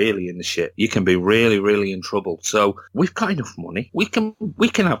be really in the shit. You can be really, really in trouble. So we've got enough money. We can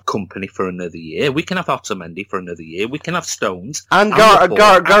have company for another year. We can have Otamendi for another year. We can have Stones. And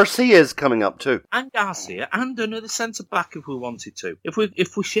Garcia's coming up too. And Garcia and another centre-back if we wanted to. If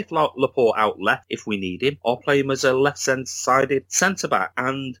we shift Laporte out left if we need him, or play him as a left-sided centre-back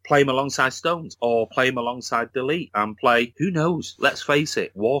and play him alongside Stones, or play him alongside Delete and play, who knows, let's face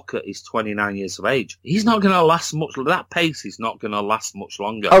it, Walker is 29 years of age. He's not going to last much, that pace is not going to last much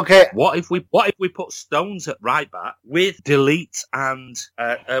longer. Okay. What if we put Stones at right back with Delete and,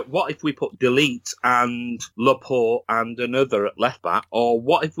 what if we put Delete and Laporte and another at left back, or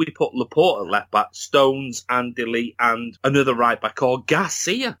what if we put Laporte at left back, Stones Stones, Andy Lee, and another right back called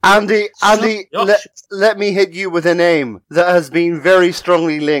Garcia. Andy, let me hit you with a name that has been very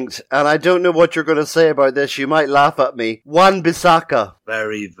strongly linked, and I don't know what you're going to say about this. You might laugh at me. Wan-Bissaka.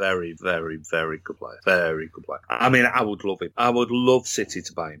 Very, very, very, very good player. Very good player. I mean, I would love him. I would love City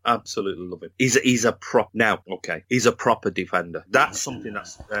to buy him. Absolutely love him. He's a proper defender. That's something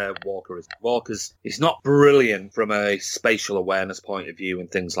that's Walker is. He's not brilliant from a spatial awareness point of view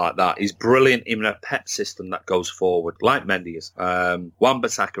and things like that. He's brilliant in a pep system that goes forward, like Mendy is.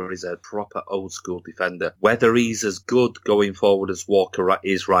 Wan-Bissaka is a proper old school defender. Whether he's as good going forward as Walker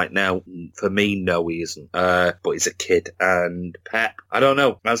is right now, for me, no, he isn't. But he's a kid. And Pep, I don't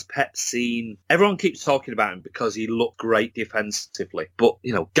know. Has Pep seen... Everyone keeps talking about him because he looked great defensively. But,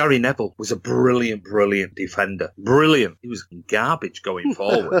 Gary Neville was a brilliant defender. Brilliant. He was garbage going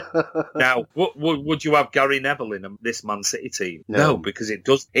forward. Now, would you have Gary Neville in this Man City team? No, because it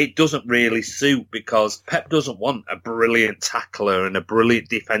doesn't really suit, because Pep doesn't want a brilliant tackler and a brilliant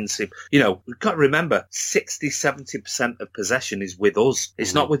defensive. We've got to remember, 60-70% of possession is with us.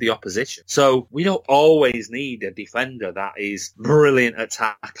 It's not with the opposition. So we don't always need a defender that is brilliant at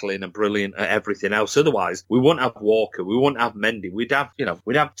tackling and brilliant at everything else. Otherwise, we wouldn't have Walker, we wouldn't have Mendy. We'd have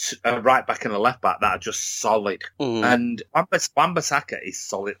a right back and a left back that are just solid. And Wan-Bissaka is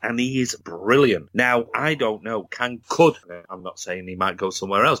solid, and he is brilliant. Now, I don't know, I'm not saying he might go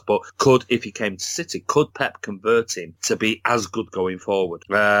somewhere else, but if he came to City, could Pep convert him to be as good going forward?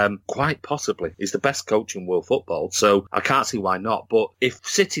 Quite possibly. He's the best coach in world football, so I can't see why not. But if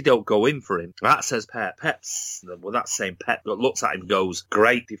City don't go in for him, that says Pep. That same Pep that looks at him goes,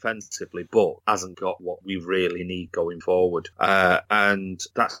 great defensively, but hasn't got what we really need going forward. And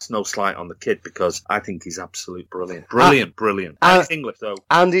that's no slight on the kid, because I think he's absolute brilliant. Brilliant. English, though.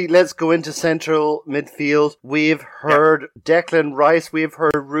 Andy, let's go into central midfield. We've heard Declan Rice, we've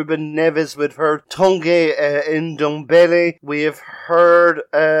heard Ruben Neves, we've heard Tanguy Ndombele, we've heard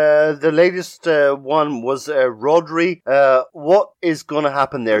the latest one was Rodri. What is going to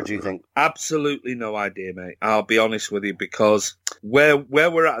happen there, do you think? Absolutely no idea, mate. I'll be honest with you, because where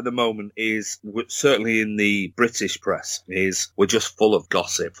we're at the moment is, certainly in the British press, is we're just full of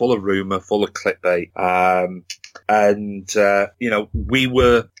gossip, full of rumour, full of clickbait. I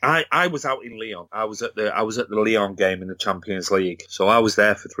was out in Lyon. I was at the Lyon game in the Champions League. So I was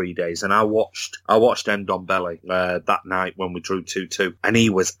there for 3 days, and I watched Ndombele that night when we drew 2-2, and he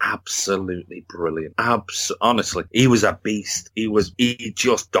was absolutely brilliant. Honestly, he was a beast. He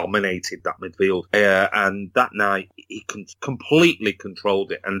just dominated that midfield. And that night he completely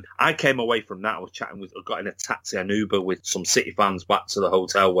controlled it. And I came away from that. I got in a taxi, an Uber with some City fans back to the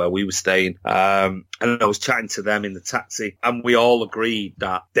hotel where we were staying. And I was chatting to them in the taxi, and we all agreed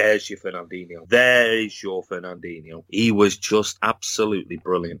that there's your Fernandinho. There is your Fernandinho. He was just absolutely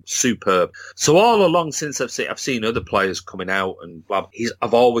brilliant. Superb. So all along since I've seen other players coming out and blah,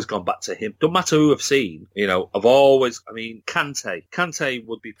 I've always gone back to him. Don't matter who I've seen, Kante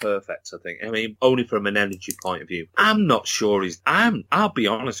would be perfect, I think. Only from an energy point of view. I'm not sure I'll be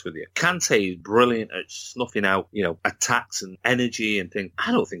honest with you. Kante is brilliant at snuffing out, attacks and energy and things.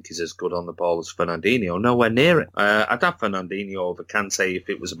 I don't think he's as good on the ball as Fernandinho. Nowhere near it. I'd have Fernandinho over Kante if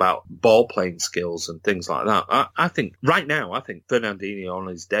it was about ball playing skills and things like that. I think right now, Fernandinho on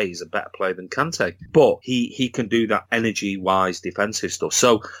his day is a better player than Kante, but he can do that energy wise defensive stuff.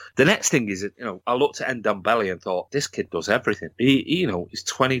 So the next thing is, I looked at Ndombele and thought, this kid does everything. He's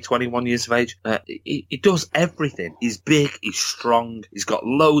 20, 21 years of age. He does everything. He's big, he's strong, he's got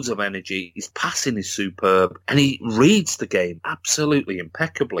loads of energy, his passing is superb, and he reads the game absolutely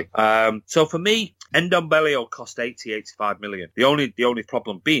impeccably. So for me, Ndombele will cost 85 million. The only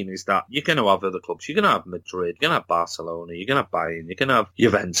problem being is that you're going to have other clubs. You're going to have Madrid, you're going to have Barcelona, you're going to have Bayern, you're going to have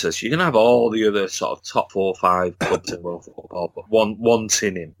Juventus, you're going to have all the other sort of top 4 or 5 clubs in world football, but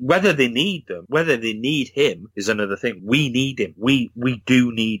wanting him. Whether they need him is another thing. We need him. We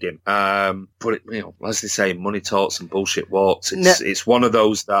do need him. But as they say, money talks and bullshit walks. It's one of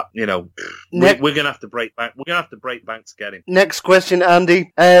those that we're going to have to break bank. We're going to have to break bank to get him. Next question,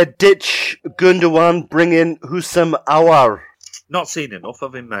 Andy. Ditch Gundogan, bring in Houssam Aouar. Not seen enough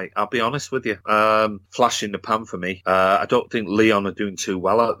of him, mate. I'll be honest with you. Flash in the pan for me. I don't think Lyon are doing too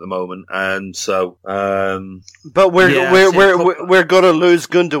well at the moment, and so. But we're going to lose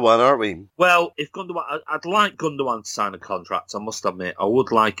Gundogan, aren't we? Well, if Gundogan, I'd like Gundogan to sign a contract. I must admit, I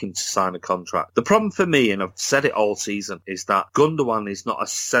would like him to sign a contract. The problem for me, and I've said it all season, is that Gundogan is not a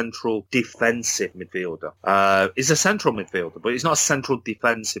central defensive midfielder. He's a central midfielder, but he's not a central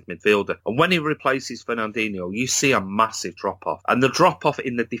defensive midfielder. And when he replaces Fernandinho, you see a massive drop off. And the drop-off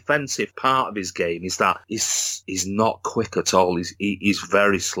in the defensive part of his game is that he's not quick at all. He's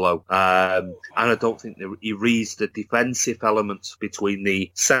very slow. And I don't think that he reads the defensive elements between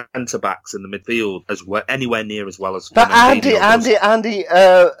the centre-backs and the midfield as well, anywhere near as well as... But Andy,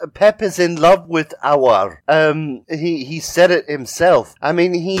 Pep is in love with Aouar. He said it himself. I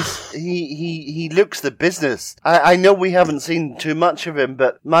mean, he looks the business. I know we haven't seen too much of him,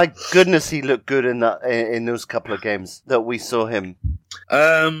 but my goodness, he looked good in those couple of games that we saw him.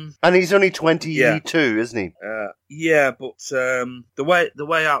 And he's only 22, isn't he? Yeah, but the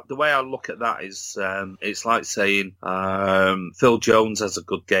way I look at that is it's like saying Phil Jones has a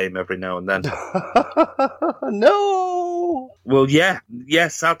good game every now and then. No. Well,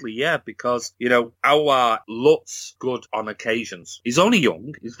 sadly, because Aouar looks good on occasions. He's only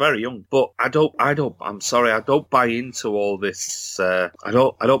young, he's very young, but I'm sorry, I don't buy into all this. I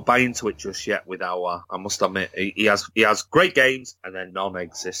don't buy into it just yet with Aouar. I must admit, he has great games and then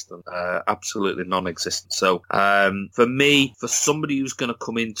non-existent, absolutely non-existent. So for me, for somebody who's going to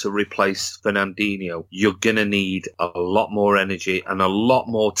come in to replace Fernandinho, you're going to need a lot more energy and a lot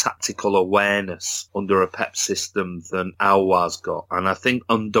more tactical awareness under a Pep system than Aouar's got. And I think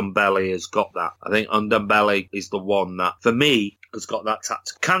Ndombele has got that. I think Ndombele is the one that, for me, has got that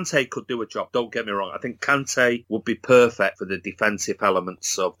tactic. Kante could do a job, don't get me wrong. I think Kante would be perfect for the defensive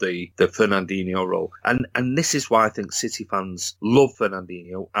elements of the Fernandinho role. And this is why I think City fans love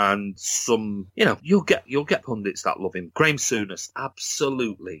Fernandinho, and some, you'll get pundits that love him. Graham Souness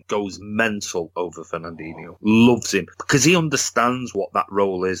absolutely goes mental over Fernandinho, loves him, because he understands what that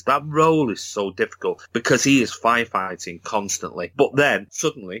role is. That role is so difficult because he is firefighting constantly. But then,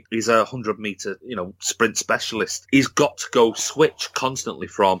 suddenly, he's a 100-metre, sprint specialist. He's got to go switch constantly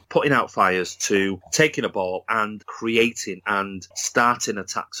from putting out fires to taking a ball and creating and starting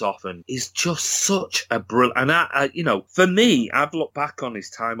attacks off, and he's just such a brilliant. And for me, I've looked back on his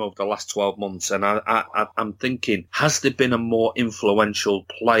time over the last 12 months, and I'm thinking, has there been a more influential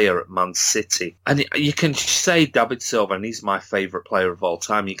player at Man City? And you can say David Silva, and he's my favourite player of all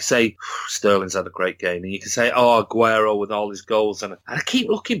time. You can say Sterling's had a great game, and you can say, Aguero with all his goals, and I keep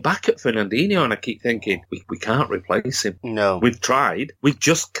looking back at Fernandinho, and I keep thinking, we can't replace him. No. We've tried. We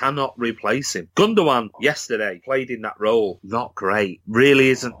just cannot replace him. Gundogan yesterday played in that role. Not great. Really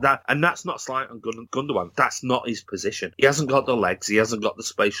isn't that. And that's not slight on Gundogan. That's not his position. He hasn't got the legs. He hasn't got the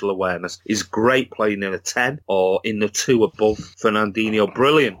spatial awareness. He's great playing in a 10 or in the 2 above Fernandinho.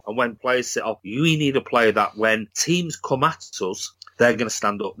 Brilliant. And when players sit off, you need a player that when teams come at us, they're going to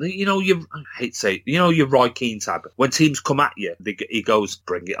stand up. I hate to say it, you're Roy Keane type. When teams come at you, he goes,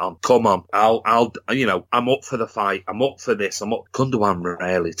 bring it on. Come on. I'm up for the fight. I'm up for this. Gundogan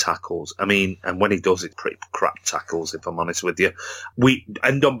rarely tackles. I mean, and when he does, it's pretty crap tackles, if I'm honest with you.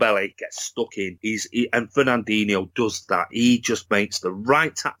 And Ndombele gets stuck in. And Fernandinho does that. He just makes the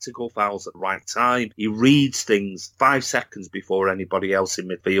right tactical fouls at the right time. He reads things 5 seconds before anybody else in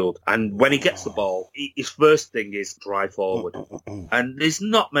midfield. And when he gets the ball, his first thing is drive forward. And there's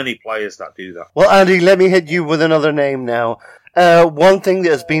not many players that do that. Well, Andy, let me hit you with another name now. One thing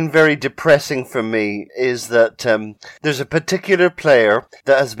that has been very depressing for me is that there's a particular player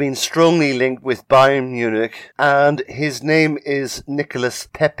that has been strongly linked with Bayern Munich, and his name is Nicolas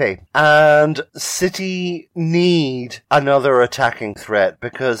Pepe. And City need another attacking threat,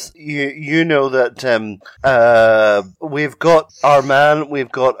 because you know that we've got our man,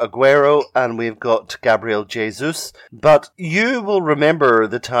 we've got Aguero, and we've got Gabriel Jesus. But you will remember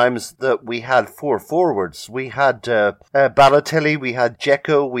the times that we had 4 forwards. We had Balotelli, we had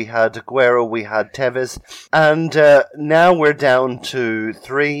Dzeko, we had Aguero, we had Tevez, and now we're down to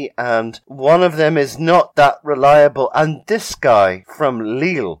 3, and one of them is not that reliable, and this guy from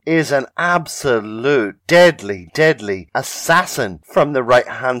Lille is an absolute deadly assassin from the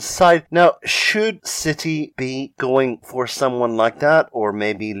right-hand side. Now, should City be going for someone like that, or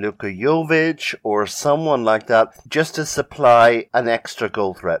maybe Luka Jovic, or someone like that, just to supply an extra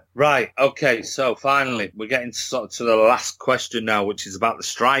goal threat? Right, okay, so finally, we're getting to the last question now, which is about the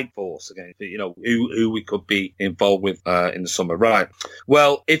strike force again. Who we could be involved with in the summer. Right.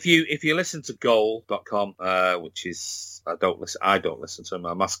 Well, if you listen to goal.com, which is I don't listen to him.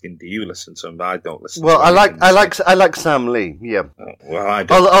 I'm asking, do you listen to him? I don't listen. Well, to him. I like Sam Lee. Yeah. Well, I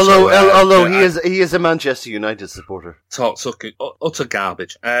don't. Although he is a Manchester United supporter. Talks utter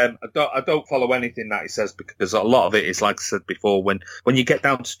garbage. I don't follow anything that he says, because a lot of it is, like I said before, when you get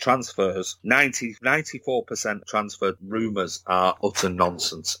down to transfers, 94% transfer rumours are utter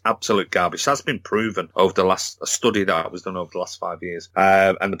nonsense, absolute garbage. That's been proven over a study that was done over the last 5 years,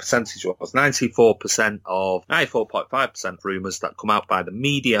 and the percentage was 94.5% 95% rumours that come out by the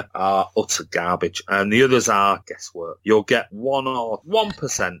media are utter garbage, and the others are guesswork. You'll get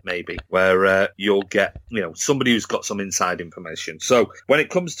 1% maybe, where you'll get, somebody who's got some inside information. So when it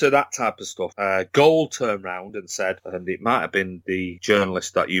comes to that type of stuff, Gold turned round and said, and it might have been the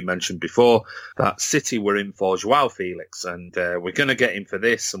journalist that you mentioned before, that City were in for Joao Felix, and we're going to get him for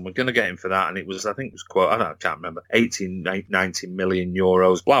this, and we're going to get him for that, and it was, I think it was quote, I can't remember, 18, 19 million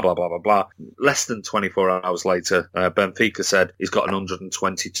euros, blah, blah, blah, blah, blah. Less than 24 hours later, Benfica said he's got an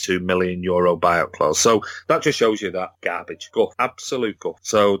 122 million euro buyout clause. So that just shows you that garbage. Guff. Absolute guff.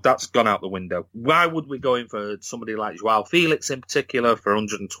 So that's gone out the window. Why would we go in for somebody like Joao Felix in particular for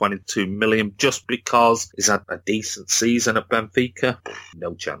 122 million just because he's had a decent season at Benfica?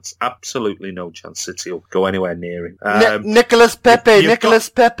 No chance. Absolutely no chance City will go anywhere near him. Nicolas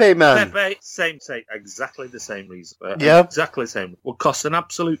Pepe, man. Pepe, same, exactly the same reason. Yeah. Exactly the same. Will cost an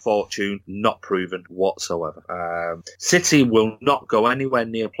absolute fortune, not proven whatsoever. City will not go anywhere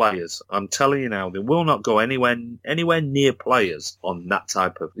near players. I'm telling you now, they will not go anywhere near players on that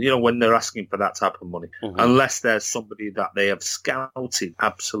type of, when they're asking for that type of money, unless there's somebody that they have scouted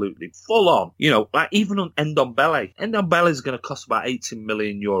absolutely full on. Like even on Ndombele. Ndombele is going to cost about 18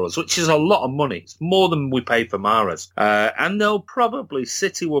 million euros, which is a lot of money. It's more than we paid for Mahrez. And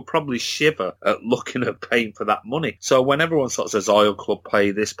City will probably shiver at looking at paying for that money. So when everyone sort of says, Oil Club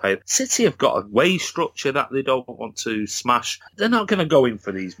pay this, pay, City have got a wage structure that they don't want to smash. They're not going to go in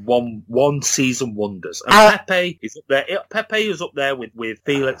for these one season wonders. And Pepe is up there. Pepe is up there with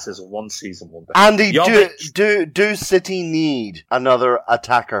Felix as a one season wonder. Andy, do City need another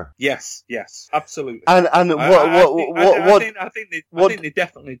attacker? Yes, absolutely. And I think they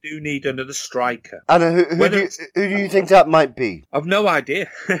definitely do need another striker. And who do you think that might be? I've no idea.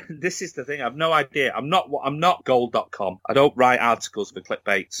 This is the thing. I've no idea. I'm not gold.com. I don't write articles for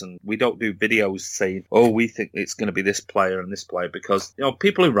clickbaits, and we don't do videos saying, we think it's going to be this player and this player, because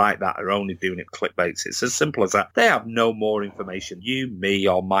people who write that are only doing it for clickbaits. It's as simple as that. They have no more information. You, me,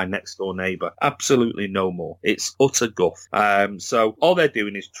 or my next door neighbour. Absolutely no more. It's utter guff. So all they're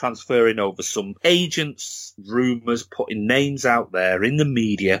doing is transferring over some agents, rumours, putting names out there in the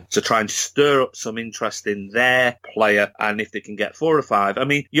media to try and stir up some interest in their player. And if they can get 4 or 5, I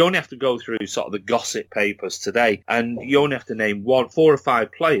mean, you only have to go through sort of the gossip papers today, and you only have to name 4 or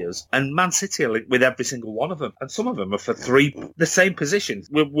 5 players, and Man City are linked with every single one of them, and some of them are for the same positions.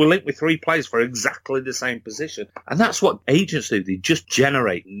 We're linked with 3 players for exactly the same position, and that's what agents do. They just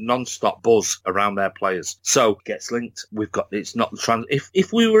generate non-stop buzz around their players. So gets linked. It's not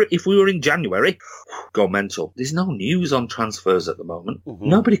if we were in January, go mental. There's no news on transfers at the moment.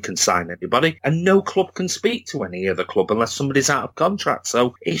 Nobody can sign anybody, and no club can speak to any other club unless somebody's out of contract.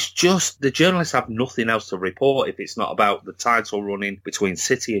 So it's just the journalists have nothing else to report if it's not about the title running between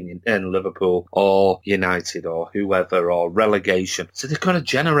City and Liverpool or United or whoever, or relegation. So they're going to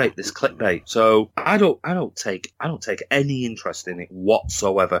generate this clickbait. So I don't take any interest in it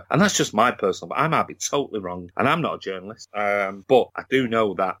whatsoever, and that's just my personal. But I might be totally wrong, and I'm not a journalist. But I do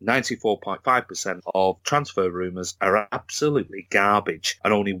know that 94.5% of transfer rumours are absolutely garbage,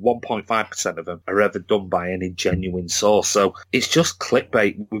 and only 1.5% of them are ever done by any genuine source. So it's just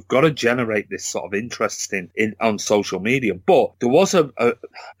clickbait. We've got to generate this sort of interest in on social media. But there was the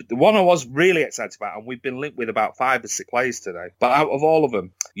one I was really excited about, and we've been linked with about 5 or 6 players today. But out of all of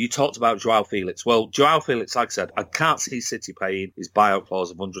them, you talked about Joao Felix. Well, Joao Felix, like I said, I can't see City paying his buyout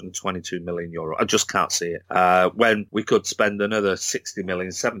clause of 122 million euro. I just can't see it. When we could spend another 60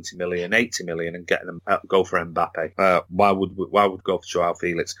 million, 70 million, 80 million and get them go for Mbappe. Why would go for Joao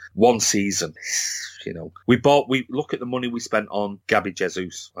Felix? One season. We look at the money we spent on Gabby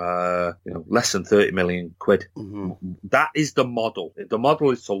Jesus, less than 30 million quid. That is the model. The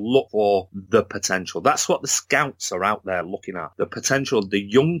model is to look for the potential. That's what the scouts are out there looking at. The potential, the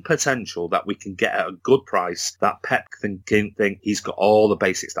young potential that we can get at a good price, that Pep can think he's got all the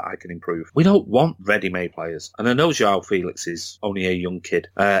basics that I can improve. We don't want ready-made players. And I know Joao Felix is only a young kid.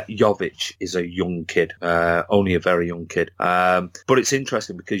 Jovic is a young kid, only a very young kid. But it's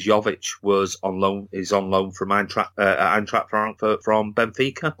interesting because Jovic is on loan from Eintracht Frankfurt from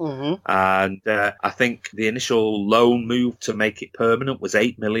Benfica. And I think the initial loan move to make it permanent was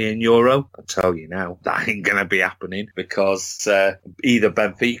 €8 million. I'll tell you now, that ain't going to be happening because either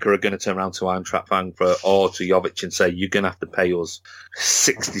Benfica are going to turn around to Eintracht Frankfurt or to Jovic and say, you're going to have to pay us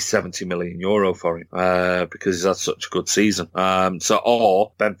 60, 70 million euro for him because he's had such a good season.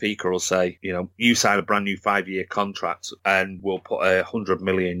 Or Benfica will say, you sign a brand new 5-year contract and we'll put a 100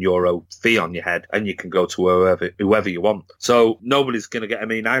 million euro fee on your head and you can go to whoever you want. So nobody's going to get,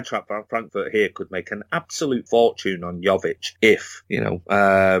 Eintracht Frankfurt here could make an absolute fortune on Jovic if,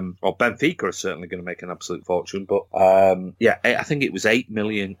 or Benfica are certainly going to make an absolute fortune. But I think it was 8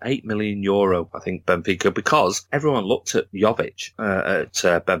 million euro, I think, Benfica, because everyone looked at Jovic at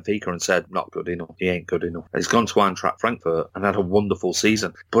Benfica and said, not good enough. He ain't good enough. He's gone to Eintracht Frankfurt and had a wonderful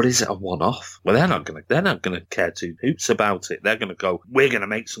season. But is it a one-off? Well, they're not going to care two hoots about it. They're going to go, we're going to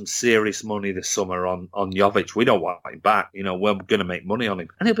make some serious money this summer on Jovic. We don't want him back. We're going to make money on him.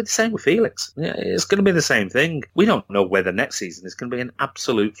 And it'll be the same with Felix. Yeah, it's going to be the same thing. We don't know whether next season is going to be an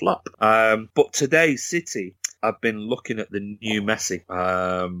absolute flop. But today, City, I've been looking at the new Messi,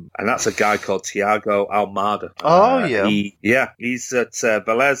 and that's a guy called Thiago Almada. Oh, yeah. He's at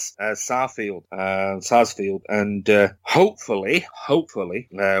Vélez Sarsfield, and hopefully,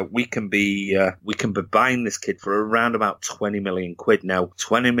 we can be buying this kid for around about 20 million quid. Now,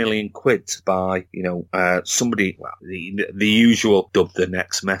 20 million quid to buy, somebody, the usual dub the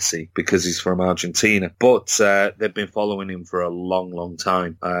next Messi because he's from Argentina, but they've been following him for a long, long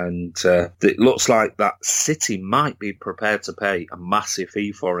time, and it looks like that City might be prepared to pay a massive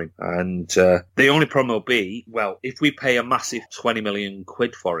fee for him. And the only problem will be, well, if we pay a massive 20 million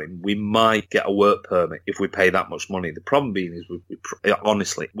quid for him, we might get a work permit if we pay that much money. The problem being is,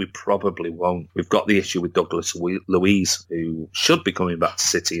 honestly, we probably won't. We've got the issue with Douglas Luiz, who should be coming back to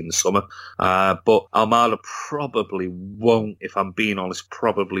City in the summer. But Almada probably won't, if I'm being honest,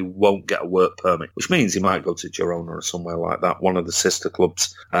 probably won't get a work permit, which means he might go to Girona or somewhere like that, one of the sister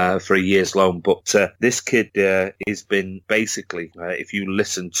clubs, for a year's loan. But this kid has been basically, if you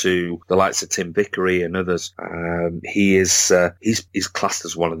listen to the likes of Tim Vickery and others, he's classed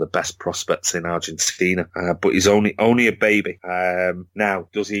as one of the best prospects in Argentina, but he's only a baby. Now,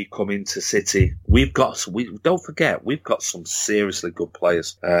 does he come into City? Don't forget, we've got some seriously good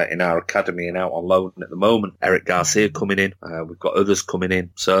players in our academy and out on loan at the moment. Eric Garcia coming in, we've got others coming in.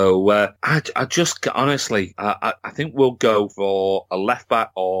 So I just honestly, I think we'll go for a left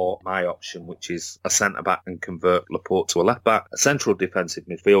back or my option, which is a centre back and convert Laporte to a left back, a central defensive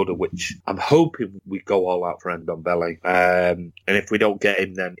midfielder, which I'm hoping we go all out for Ndombele. And if we don't get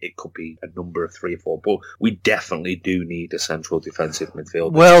him, then it could be a number of 3 or 4. But we definitely do need a central defensive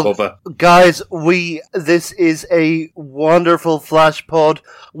midfielder to cover. Guys, this is a wonderful flash pod.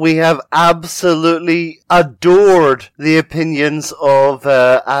 We have absolutely adored the opinions of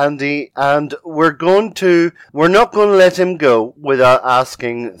Andy, and we're not going to let him go without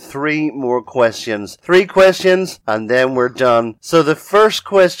asking 3 more questions. 3 questions, and then we're done. So the first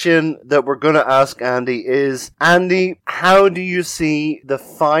question that we're going to ask Andy is, Andy, how do you see the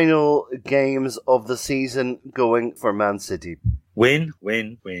final games of the season going for Man City? Win,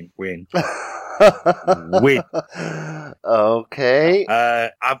 win, win, win. Win. Okay.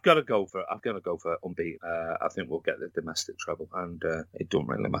 I've got to go for unbeaten. I think we'll get the domestic treble, and it don't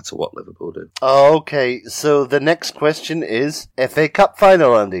really matter what Liverpool do. Okay, so the next question is FA Cup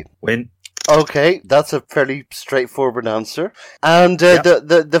final, Andy. Win. Okay, that's a fairly straightforward answer. And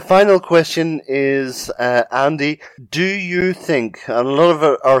the final question is, Andy, do you think, and a lot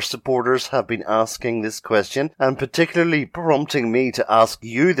of our supporters have been asking this question, and particularly prompting me to ask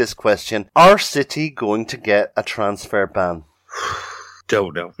you this question, are City going to get a transfer ban?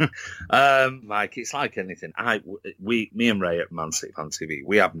 Don't know. Mike, it's like anything. Me and Ray at Man City Fan TV,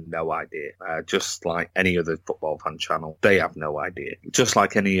 we have no idea. Just like any other football fan channel, they have no idea. Just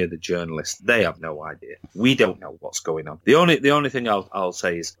like any other journalist, they have no idea. We don't know what's going on. The only thing I'll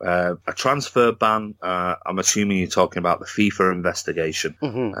say is a transfer ban. I'm assuming you're talking about the FIFA investigation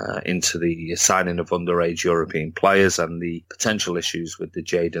into the signing of underage European players and the potential issues with the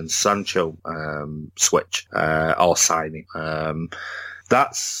Jadon Sancho switch or signing.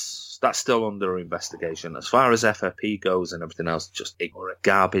 That's still under investigation. As far as FFP goes and everything else, just ignore it.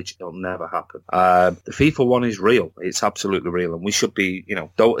 Garbage. It'll never happen. The FIFA one is real. It's absolutely real. And we should be,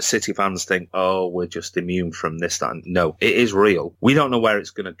 don't City fans think, oh, we're just immune from this, that. And no, it is real. We don't know where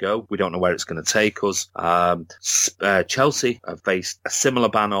it's going to go. We don't know where it's going to take us. Chelsea have faced a similar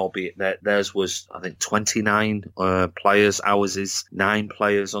ban, albeit theirs was, I think, 29 players. Ours is 9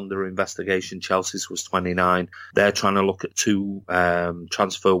 players under investigation. Chelsea's was 29. They're trying to look at 2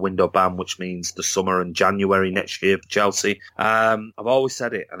 transfer window FIFA ban, which means the summer and January next year for Chelsea. I've always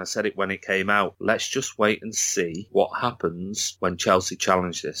said it, and I said it when it came out. Let's just wait and see what happens when Chelsea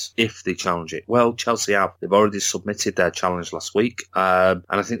challenge this, if they challenge it. Well, Chelsea have. They've already submitted their challenge last week, and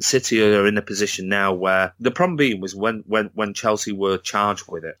I think City are in a position now where the problem being was when Chelsea were charged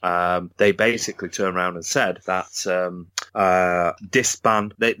with it, they basically turned around and said that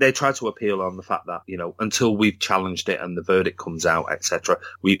disband. They tried to appeal on the fact that, you know, until we've challenged it and the verdict comes out, etc.,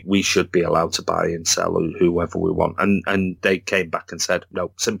 we should be allowed to buy and sell whoever we want. And they came back and said,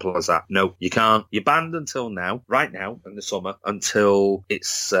 no, simple as that. No, you can't. You're banned until now, right now in the summer, until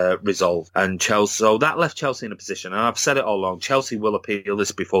it's resolved. And Chelsea, so that left Chelsea in a position, and I've said it all along, Chelsea will appeal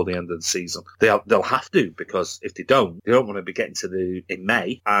this before the end of the season. They'll have to, because if they don't want to be getting to in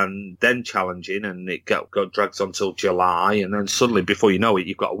May and then challenging, and it got drags on till July, and then suddenly, before you know it,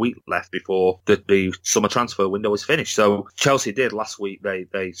 you've got a week left before the summer transfer window is finished. So Chelsea did last week.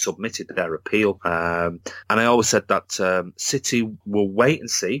 They submitted their appeal, and I always said that City will wait and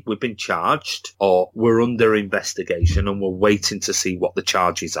see. We've been charged, or we're under investigation, and we're waiting to see what the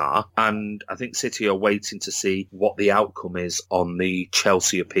charges are. And I think City are waiting to see what the outcome is on the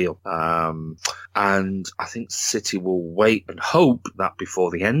Chelsea appeal. And I think City will wait and hope that before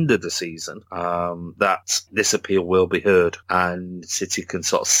the end of the season, that this appeal will be heard, and City can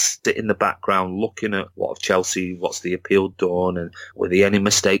sort of sit in the background looking at what's the appeal done, and were there any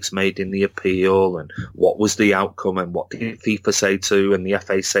mistakes made in the appeal, and what was the outcome, and what did FIFA say to and the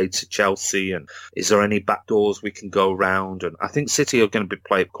FA say to Chelsea, and is there any back doors we can go round? And I think City are going to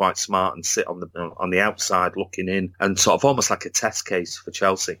play it quite smart and sit on the outside looking in, and sort of almost like a test case for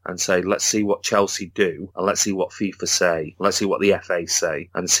Chelsea, and say, let's see what Chelsea do, and let's see what FIFA say, let's see what the FA say,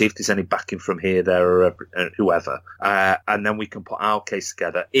 and see if there's any backing from here, there, or whoever, and then we can put our case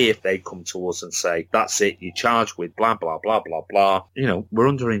together. If they come to us and say, that's it, you're charged with blah blah blah blah blah, you know, we're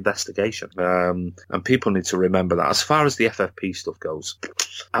under investigation, and people need to remember that. As far as the FFP stuff goes,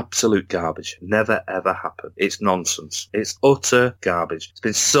 absolute garbage. Never ever happened. It's nonsense. It's utter garbage. There's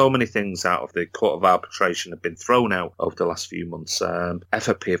been so many things out of the Court of Arbitration have been thrown out over the last few months.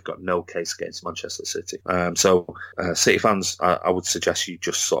 FFP have got no case against Manchester City. So City fans, I would suggest you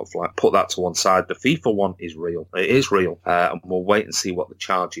just sort of like put that to one side. The FIFA one is real. It is real. And we'll wait and see what the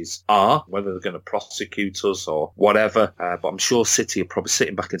charges are, whether they're going to prosecute us or whatever. But I'm sure City are probably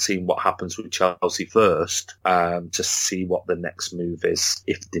sitting back and seeing what happens with Chelsea first, to see what the next move is,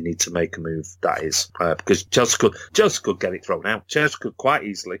 if they need to make a move, that is. Because Chelsea could get it thrown out. Chelsea could quite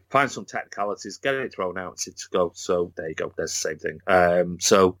easily find some technicalities, get it thrown out, and to go. So there you go. There's the same thing.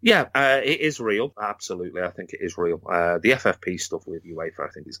 It is real. Absolutely. I think it is real. The FFP stuff with UEFA,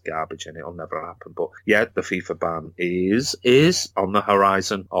 I think, is garbage, and it'll never happen. But yeah, the FIFA ban is on the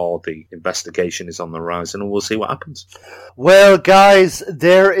horizon, or the investigation is on the horizon, and we'll see what happens. Well, guys,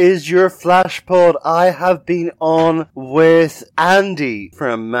 there is your FlashPod. I have been on with Andy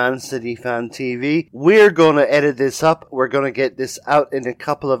from Man City Fan TV. We're going to edit this up. We're going to get this out in a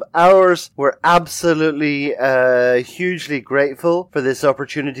couple of hours. We're absolutely hugely grateful for this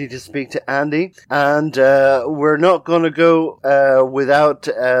opportunity to speak to Andy, and we're not going to go without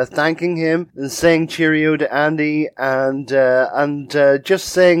thanking him and saying cheerio to Andy, and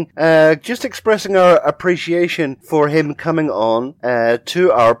just expressing our appreciation for him coming on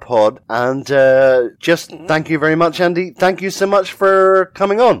to our pod, and just thank you very much, Andy. Thank you so much for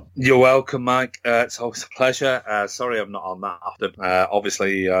coming on. You're welcome, Mike. It's always a pleasure. Sorry I'm not on that often.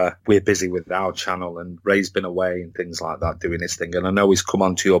 Obviously, we're busy with our channel, and Ray's been away and things like that doing his thing, and I know he's come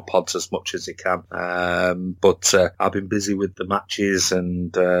onto your pods as much as he can, but I've been busy with the matches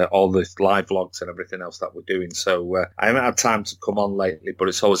and all the live vlogs and everything else that we're doing, so I haven't had time to come on lately, but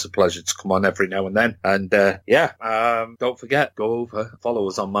it's always a pleasure to come on every now and then. And don't forget, go over, follow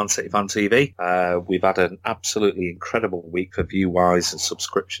us on Man City Fan TV. We've had an absolutely incredible week for view-wise and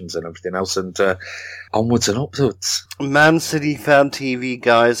subscriptions and everything else, and onwards and upwards. Man City Fan TV,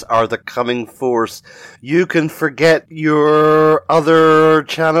 guys, are the coming force. You can forget your other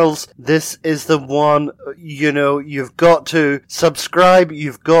channels. This is the one. You know, you've got to subscribe.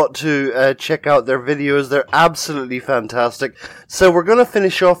 You've got to check out their videos. They're absolutely fantastic. So we're going to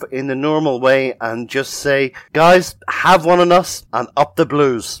finish off in the normal way and just say, guys, have one on us and up the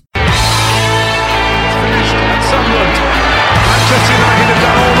Blues. Finished at Sunderland. Manchester United have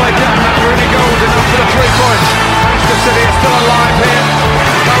done all they can. That really goes enough for the 3 points. Manchester City are still alive here.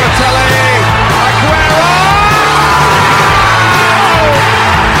 Balotelli.